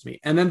make sense to me.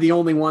 And then the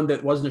only one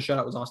that wasn't a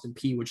shutout was Austin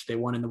Peay, which they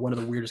won in one of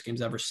the weirdest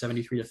games ever,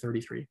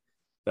 73-33.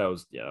 That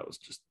was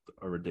just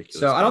a ridiculous.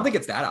 So I don't think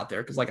it's that out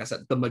there because, like I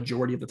said, the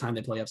majority of the time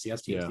they play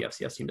FCS teams, the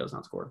FCS team does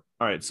not score.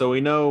 All right, so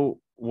we know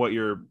what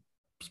your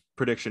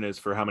prediction is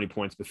for how many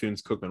points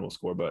Bethune-Cookman will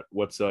score, but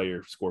what's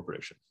your score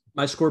prediction?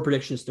 My score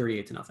prediction is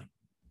 38-0.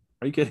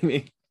 Are you kidding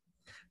me?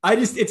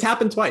 It's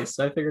happened twice.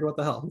 So I figured, what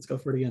the hell? Let's go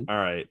for it again. All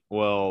right.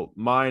 Well,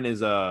 mine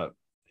is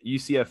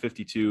UCF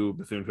 52,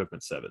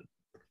 Bethune-Cookman 7.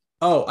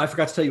 Oh, I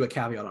forgot to tell you a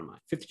caveat on mine.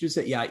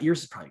 52. Yeah,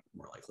 yours is probably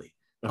more likely.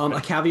 Okay.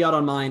 A caveat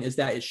on mine is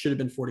that it should have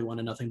been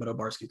 41-0, but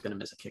Obarski's going to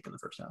miss a kick in the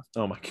first half.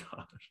 Oh my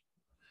gosh.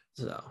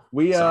 So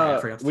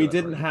we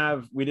didn't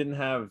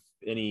have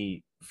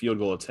any field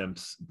goal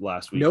attempts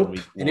last week. Nope.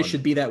 And it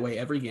should be that way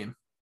every game.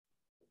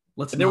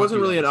 There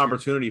wasn't really an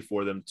opportunity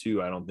for them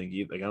too. I don't think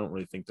either. Like, I don't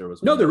really think there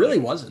was. No, there really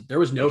wasn't. There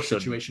was no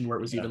situation where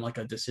it was even like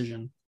a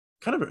decision.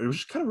 It was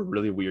just kind of a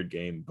really weird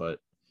game, but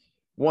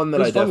one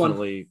that I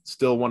definitely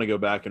still want to go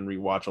back and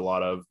rewatch a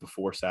lot of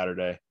before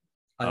Saturday.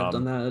 I've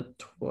done that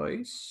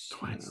twice.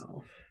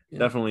 No. Yeah.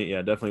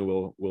 Definitely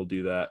we'll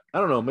do that. I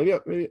don't know. Maybe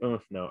no. I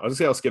was gonna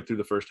say I'll skip through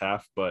the first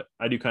half, but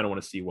I do kind of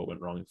want to see what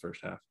went wrong in the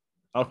first half.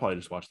 I'll probably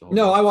just watch the whole.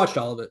 No, game. I watched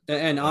all of it,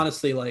 and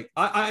honestly, like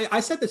I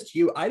said this to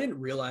you, I didn't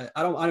realize.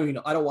 I don't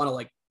want to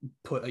like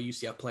put a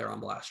UCF player on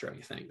blast or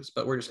anything,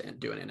 but we're just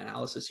doing an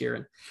analysis here,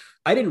 and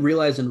I didn't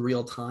realize in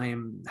real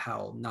time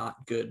how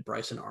not good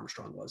Bryson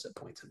Armstrong was at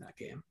points in that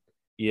game.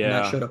 Yeah, and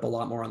that showed up a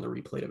lot more on the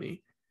replay to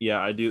me. Yeah,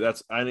 I do.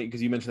 I think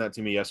because you mentioned that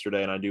to me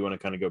yesterday, and I do want to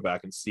kind of go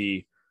back and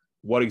see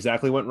what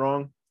exactly went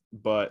wrong.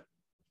 But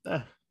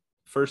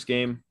first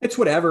game, it's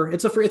whatever.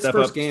 It's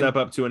first game. Step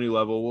up to a new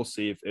level. We'll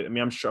see.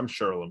 I'm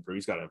sure he'll improve.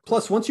 He's got to.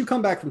 Plus, once you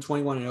come back from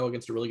 21-0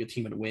 against a really good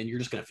team and win, you're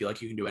just going to feel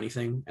like you can do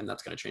anything, and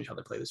that's going to change how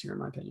they play this year, in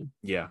my opinion.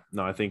 Yeah,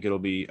 no, I think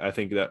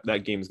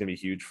that game is going to be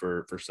huge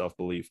for self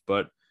belief.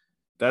 But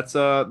that's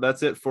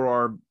it for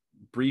our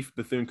brief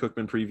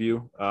Bethune-Cookman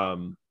preview.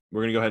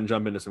 We're going to go ahead and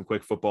jump into some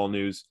quick football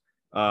news.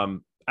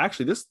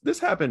 Actually, this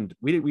happened.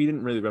 We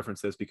didn't really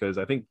reference this because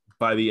I think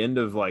by the end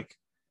of like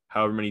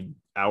however many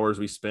hours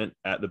we spent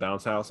at the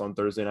Bounce House on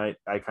Thursday night,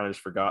 I kind of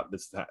just forgot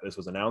this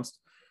was announced.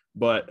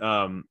 But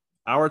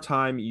Our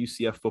Time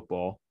UCF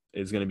Football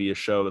is going to be a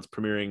show that's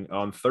premiering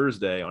on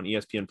Thursday on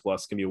ESPN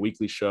Plus. It's going to be a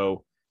weekly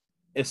show.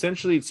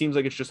 Essentially, it seems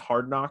like it's just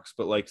Hard Knocks,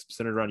 but like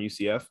centered around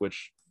UCF.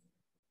 Which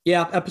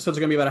episodes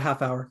are going to be about a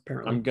half hour.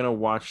 Apparently, I'm going to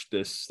watch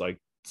this like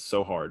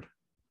so hard.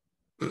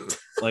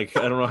 Like,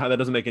 I don't know how that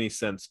doesn't make any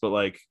sense, but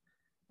like.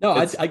 No,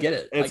 I get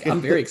it. Like,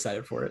 I'm very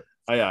excited for it.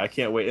 Yeah, I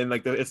can't wait. And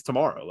like it's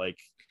tomorrow. Like,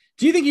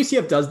 do you think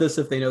UCF does this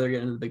if they know they're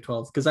getting into the Big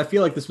 12? Because I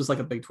feel like this was like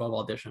a Big 12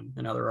 audition,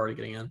 and now they're already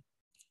getting in.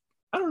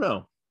 I don't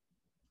know.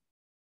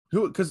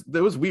 Because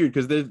it was weird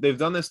because they've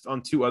done this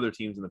on 2 other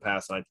teams in the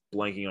past, and I'm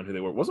blanking on who they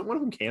were. Wasn't one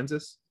of them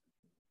Kansas?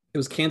 It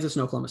was Kansas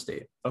and Oklahoma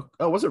State.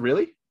 Oh, was it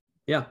really?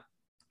 Yeah.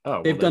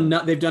 Oh, they've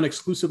done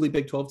exclusively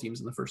Big 12 teams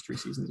in the first 3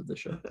 seasons of this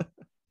show.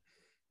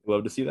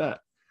 Love to see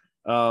that.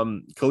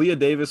 Kalia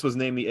Davis was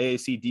named the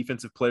AAC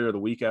Defensive Player of the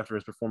Week after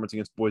his performance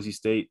against Boise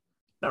State.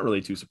 Not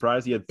really too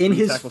surprised. He had in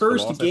his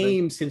first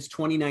game since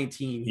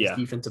 2019. He's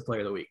Defensive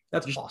Player of the Week.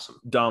 That's just awesome.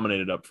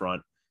 Dominated up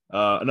front.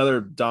 Another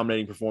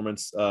dominating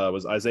performance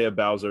was Isaiah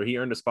Bowser. He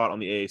earned a spot on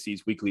the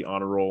AAC's weekly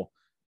honor roll.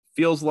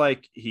 Feels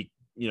like he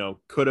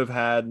could have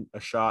had a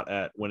shot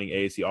at winning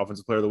AAC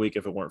Offensive Player of the Week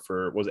if it weren't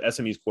for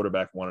SMU's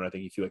quarterback won, and I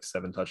think he threw like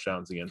 7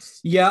 touchdowns against.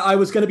 Yeah, I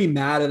was going to be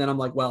mad, and then I'm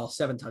like, well,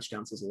 7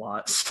 touchdowns is a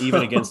lot. So.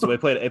 Even against they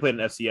played an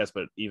FCS,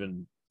 but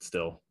even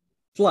still,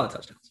 it's a lot of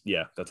touchdowns.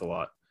 Yeah, that's a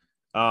lot.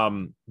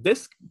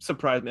 This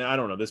surprised me. I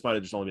don't know. This might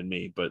have just only been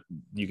me, but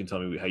you can tell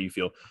me how you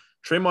feel.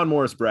 Tremont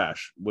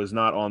Morris-Brash was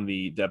not on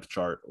the depth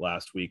chart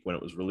last week when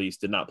it was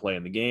released. Did not play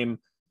in the game,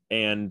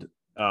 and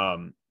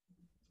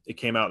it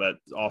came out that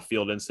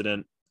off-field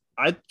incident.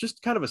 I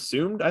just kind of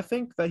assumed, I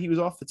think, that he was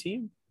off the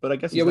team, but I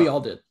guess we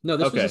all did. No,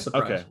 this was a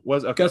surprise.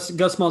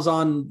 Gus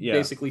Malzahn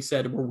basically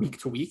said we're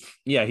week to week.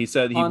 Yeah, he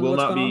said he will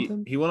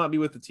not be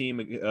with the team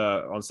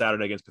on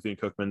Saturday against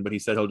Bethune-Cookman, but he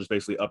said he'll just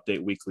basically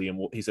update weekly,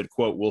 and he said,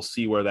 "quote we'll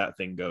see where that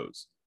thing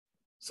goes."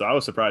 So I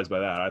was surprised by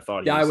that. I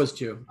thought, I was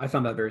too. I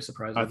found that very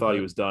surprising. I thought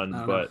he was done,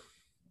 but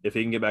if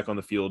he can get back on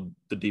the field,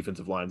 the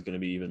defensive line is going to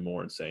be even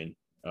more insane.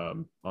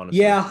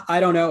 Honestly, yeah, I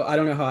don't know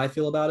how I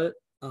feel about it.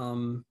 I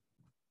don't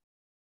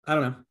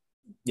know.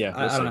 Yeah,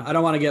 I don't know. I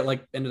don't want to get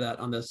like into that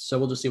on this, so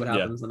we'll just see what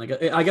happens. And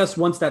I guess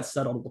once that's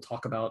settled, we'll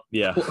talk about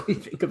what we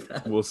think of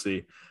that. We'll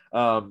see.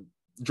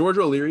 George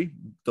O'Leary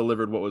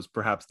delivered what was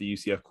perhaps the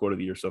UCF quote of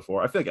the year so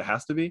far. I feel like it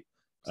has to be.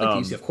 It's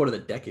like the UCF quote of the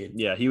decade.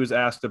 Yeah, he was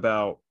asked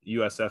about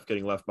USF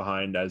getting left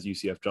behind as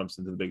UCF jumps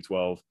into the Big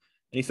 12.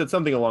 And he said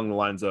something along the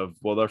lines of,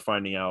 well, they're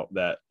finding out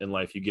that in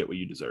life you get what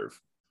you deserve.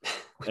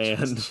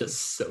 And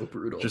just so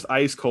brutal. Just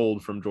ice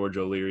cold from George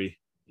O'Leary.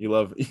 He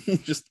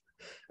just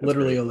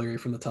literally great. O'Leary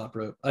from the top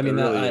rope. I mean,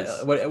 really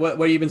what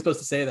are you even supposed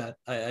to say that?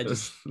 I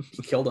just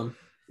he killed him.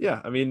 Yeah,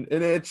 I mean,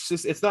 and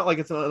it's not like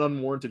it's an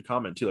unwarranted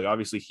comment too. Like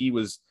obviously he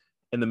was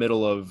in the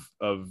middle of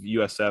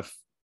USF,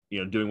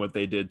 doing what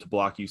they did to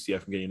block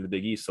UCF from getting into the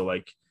Big East. So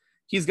like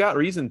he's got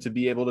reason to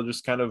be able to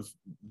just kind of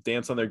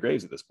dance on their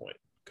graves at this point.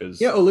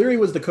 Because O'Leary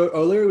was the coach.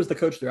 O'Leary was the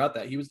coach throughout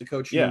that. He was the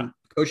coach who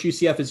coached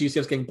UCF as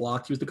UCF's getting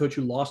blocked. He was the coach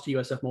who lost to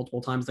USF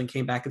multiple times, then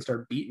came back and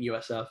started beating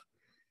USF.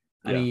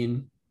 I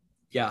mean,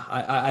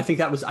 I think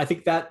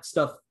that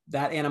stuff,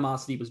 that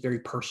animosity was very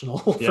personal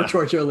for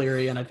George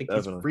O'Leary, and I think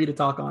he's free to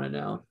talk on it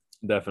now.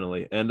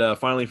 Definitely. And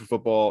finally, for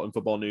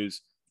football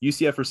news,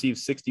 UCF received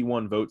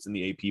 61 votes in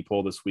the AP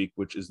poll this week,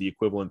 which is the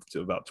equivalent to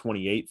about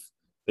 28th.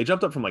 They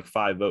jumped up from like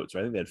 5 votes,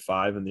 right? I think they had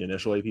 5 in the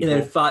initial AP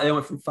poll. They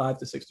went from 5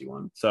 to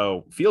 61.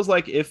 So feels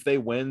like if they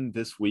win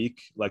this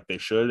week, like they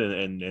should,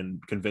 and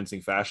in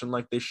convincing fashion,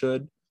 like they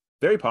should,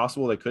 very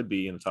possible they could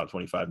be in the top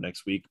 25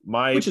 next week.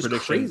 Which is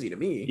crazy to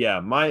me.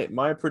 Yeah,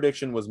 my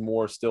prediction was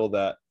more still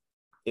that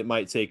it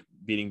might take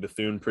beating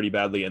Bethune pretty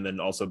badly and then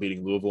also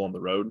beating Louisville on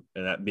the road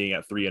and that being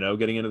at 3-0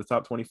 getting into the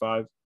top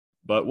 25.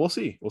 But we'll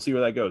see. We'll see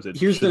where that goes.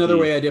 Here's another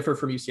way I differ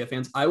from UCF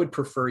fans. I would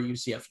prefer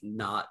UCF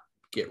not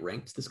get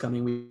ranked this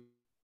coming week.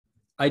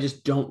 I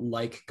just don't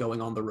like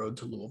going on the road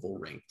to Louisville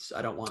ranked.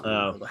 I don't want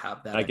Louisville to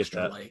have that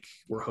extra, like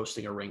we're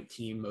hosting a ranked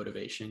team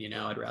motivation.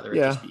 I'd rather it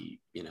just be,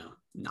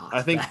 not.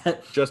 I think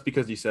just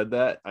because you said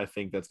that, I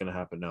think that's going to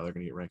happen now. They're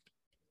going to get ranked.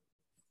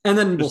 And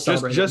then we'll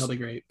celebrate. It'll be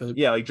great. But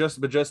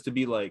just to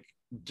be like,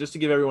 just to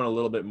give everyone a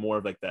little bit more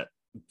of like that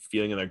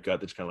feeling in their gut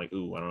that's kind of like,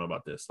 ooh, I don't know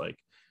about this. Like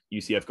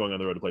UCF going on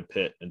the road to play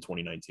Pitt in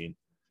 2019.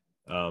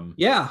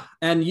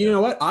 And you know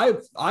what?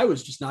 I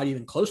was just not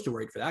even close to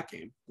worried for that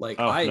game. Like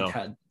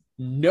had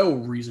no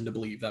reason to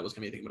believe that was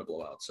going to be anything but a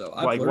blowout. So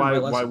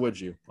why would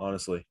you,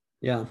 honestly?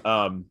 Yeah.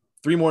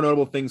 3 more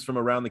notable things from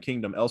around the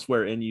kingdom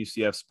elsewhere in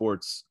UCF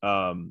sports.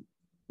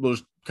 We'll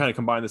just kind of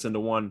combine this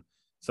into one.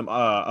 Some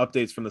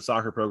updates from the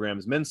soccer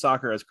programs. Men's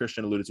soccer, as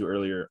Christian alluded to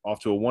earlier,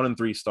 off to a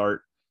 1-3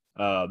 start.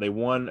 They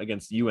won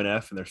against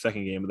UNF in their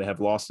second game, but they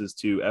have losses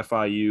to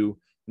FIU,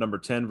 number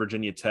 10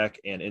 Virginia Tech,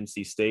 and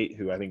NC State,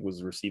 who I think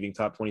was receiving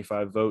top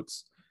 25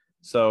 votes.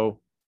 So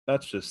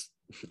that's just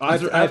I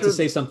have to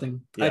say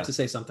something. Yeah. I have to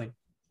say something.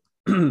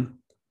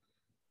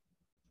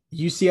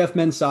 UCF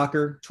men's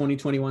soccer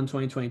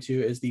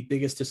 2021-2022 is the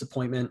biggest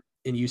disappointment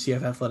in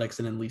UCF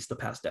athletics in at least the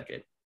past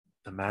decade.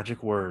 The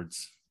magic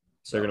words.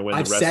 So they're going to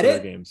win the rest of their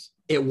games.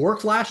 It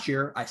worked last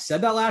year. I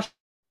said that last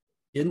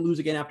year. Didn't lose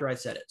again after I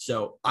said it.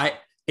 So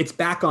it's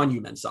back on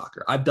you, men's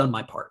soccer. I've done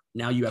my part.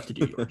 Now you have to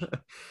do yours.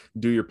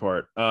 Do your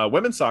part.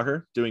 Women's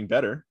soccer doing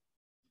better.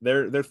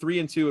 They're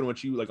 3-2, and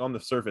what you like on the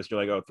surface, you're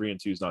like, oh,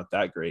 3-2 is not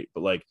that great.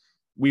 But like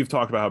we've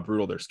talked about how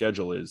brutal their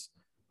schedule is.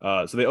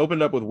 So they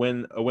opened up with a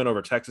win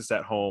over Texas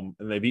at home,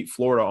 and they beat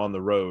Florida on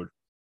the road.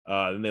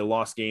 Then they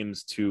lost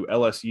games to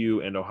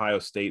LSU and Ohio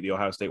State. The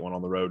Ohio State one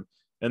on the road.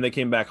 And they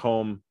came back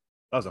home.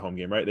 That was a home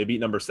game, right? They beat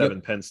number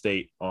 7 Penn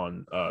State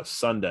on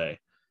Sunday.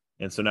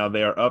 And so now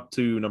they are up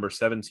to number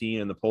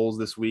 17 in the polls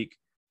this week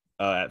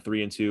at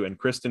 3-2. And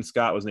Kristen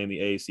Scott was named the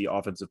AAC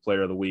Offensive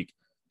Player of the Week.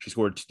 She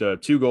scored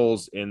 2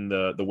 goals in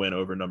the win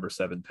over number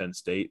 7 Penn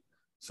State.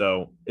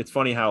 So it's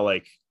funny how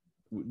like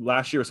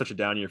last year was such a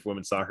down year for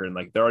women's soccer, and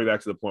like they're already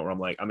back to the point where I'm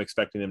like, I'm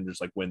expecting them to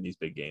just like win these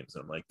big games.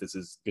 And I'm like,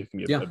 it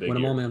can be a big win them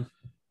year. all, man.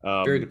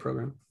 Very good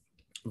program.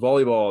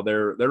 Volleyball,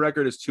 their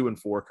record is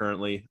 2-4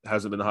 currently.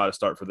 Hasn't been the hottest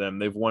start for them.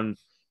 They've won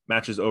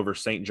matches over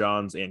St.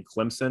 John's and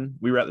Clemson.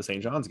 We were at the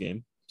St. John's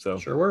game, so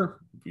sure were.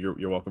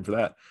 You're welcome for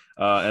that.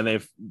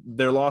 And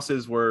their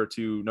losses were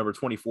to number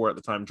 24 at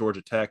the time,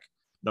 Georgia Tech,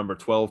 number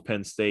 12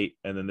 Penn State,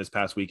 and then this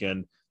past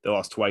weekend they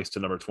lost twice to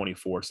number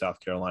 24 South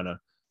Carolina.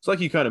 So like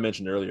you kind of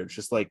mentioned earlier, it's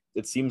just like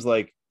it seems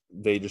like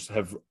they just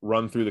have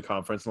run through the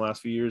conference in the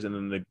last few years, and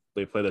then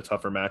they play the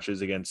tougher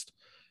matches against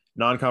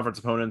non-conference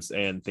opponents,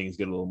 and things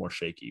get a little more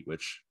shaky,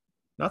 which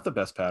not the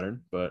best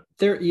pattern, but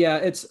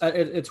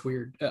it's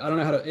weird. I don't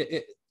know how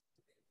to.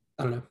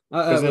 I don't know.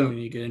 I don't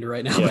need to get into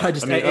right now, but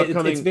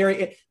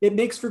it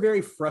makes for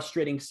very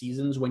frustrating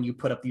seasons when you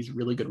put up these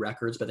really good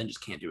records, but then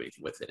just can't do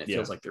anything with it. It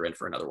feels like they're in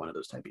for another one of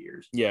those type of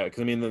years. Yeah,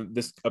 because I mean,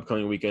 this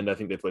upcoming weekend, I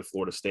think they play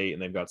Florida State,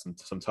 and they've got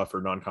some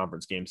tougher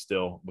non-conference games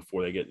still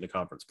before they get into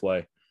conference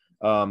play.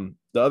 The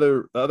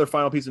other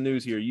final piece of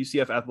news here: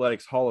 UCF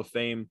Athletics Hall of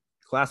Fame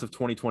class of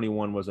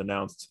 2021 was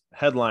announced,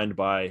 headlined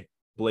by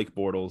Blake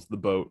Bortles, the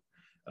Boat,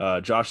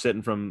 Josh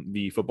Sitton from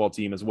the football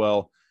team as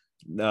well.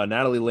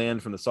 Natalie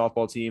Land from the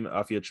softball team,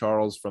 Afia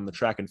Charles from the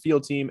track and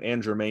field team,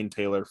 and Jermaine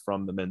Taylor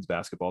from the men's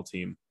basketball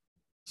team.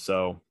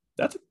 So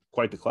that's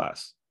quite the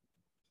class.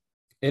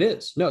 It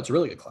is. No, it's a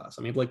really good class.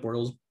 I mean, Blake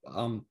Bortles,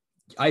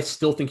 I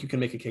still think you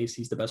can make a case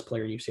he's the best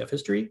player in UCF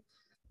history.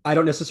 I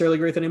don't necessarily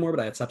agree with it anymore,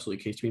 but it's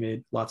absolutely a case to be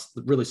made.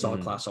 Really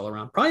solid class all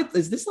around. Probably,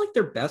 is this like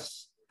their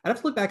best? I'd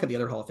have to look back at the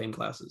other Hall of Fame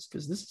classes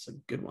because this is a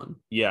good one.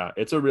 Yeah,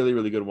 it's a really,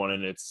 really good one.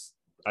 And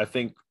I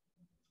think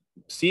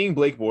seeing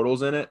Blake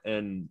Bortles in it,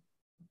 and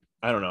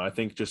I don't know, I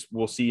think just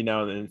we'll see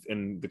now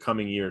in the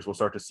coming years, we'll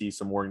start to see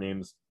some more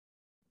names.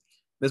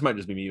 This might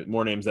just be me,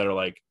 more names that are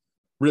like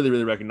really,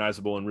 really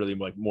recognizable and really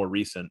like more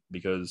recent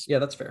because. Yeah,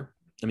 that's fair.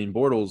 I mean,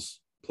 Bortles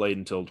played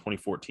until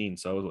 2014.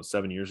 So it was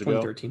 7 years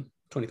ago?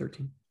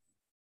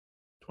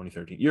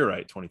 2013. You're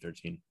right.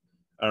 2013.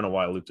 I don't know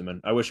why I looped him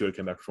in. I wish he would have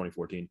come back for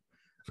 2014.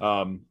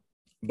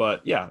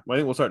 But yeah, I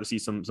think we'll start to see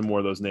some more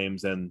of those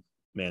names. And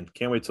man,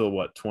 can't wait till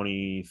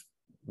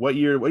what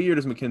year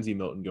does Mackenzie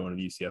Milton go into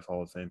the UCF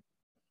Hall of Fame?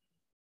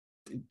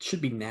 It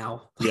should be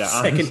now.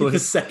 Yeah,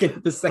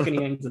 the second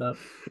he hangs it up.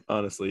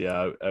 Honestly,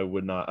 yeah, I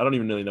would not. I don't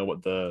even really know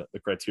what the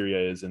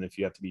criteria is, and if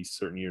you have to be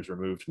certain years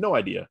removed, no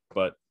idea.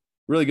 But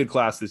really good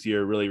class this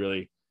year. Really,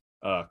 really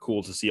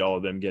cool to see all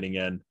of them getting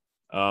in.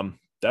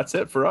 That's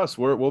it for us.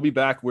 We'll be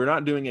back. We're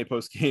not doing a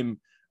post game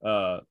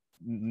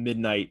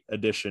midnight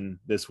edition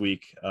this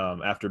week.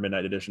 After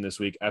midnight edition this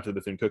week after the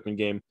Bethune-Cookman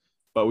game,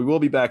 but we will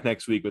be back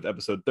next week with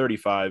episode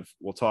 35.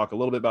 We'll talk a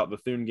little bit about the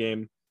Bethune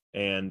game.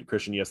 And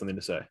Christian, you have something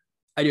to say?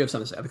 I do have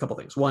something to say. I have a couple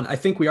things. One, I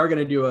think we are going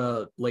to do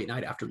a late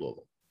night after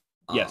Louisville.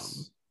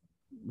 Yes.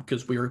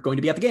 Because we are going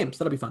to be at the game,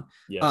 so that'll be fun.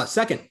 Yes.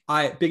 Second,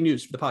 big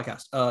news for the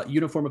podcast.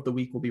 Uniform of the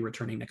week will be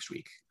returning next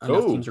week.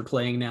 Enough teams are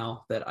playing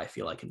now that I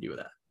feel I can do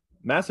that.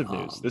 Massive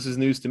news. This is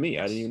news to me.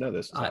 I didn't even know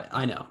this.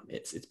 I know.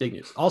 It's big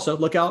news. Also,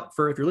 look out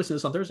for, if you're listening to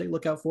this on Thursday,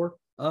 look out for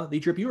the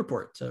Drip U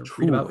report to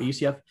read about what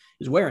UCF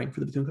is wearing for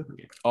the Bethune-Cookman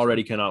game.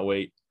 Already cannot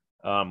wait.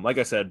 Like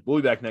I said, we'll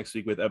be back next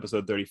week with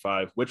episode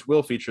 35, which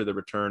will feature the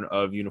return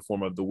of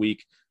Uniform of the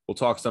Week. We'll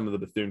talk some of the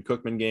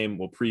Bethune-Cookman game.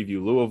 We'll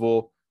preview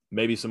Louisville,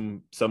 maybe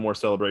some more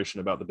celebration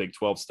about the Big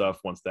 12 stuff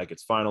once that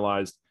gets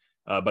finalized.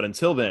 But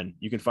until then,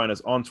 you can find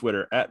us on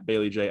Twitter at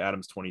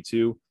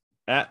BaileyJAdams22,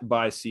 at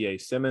 @ByCA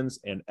Simmons,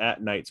 and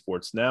at Night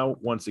Sports Now.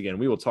 Once again,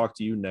 we will talk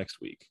to you next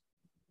week.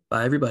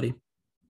 Bye, everybody.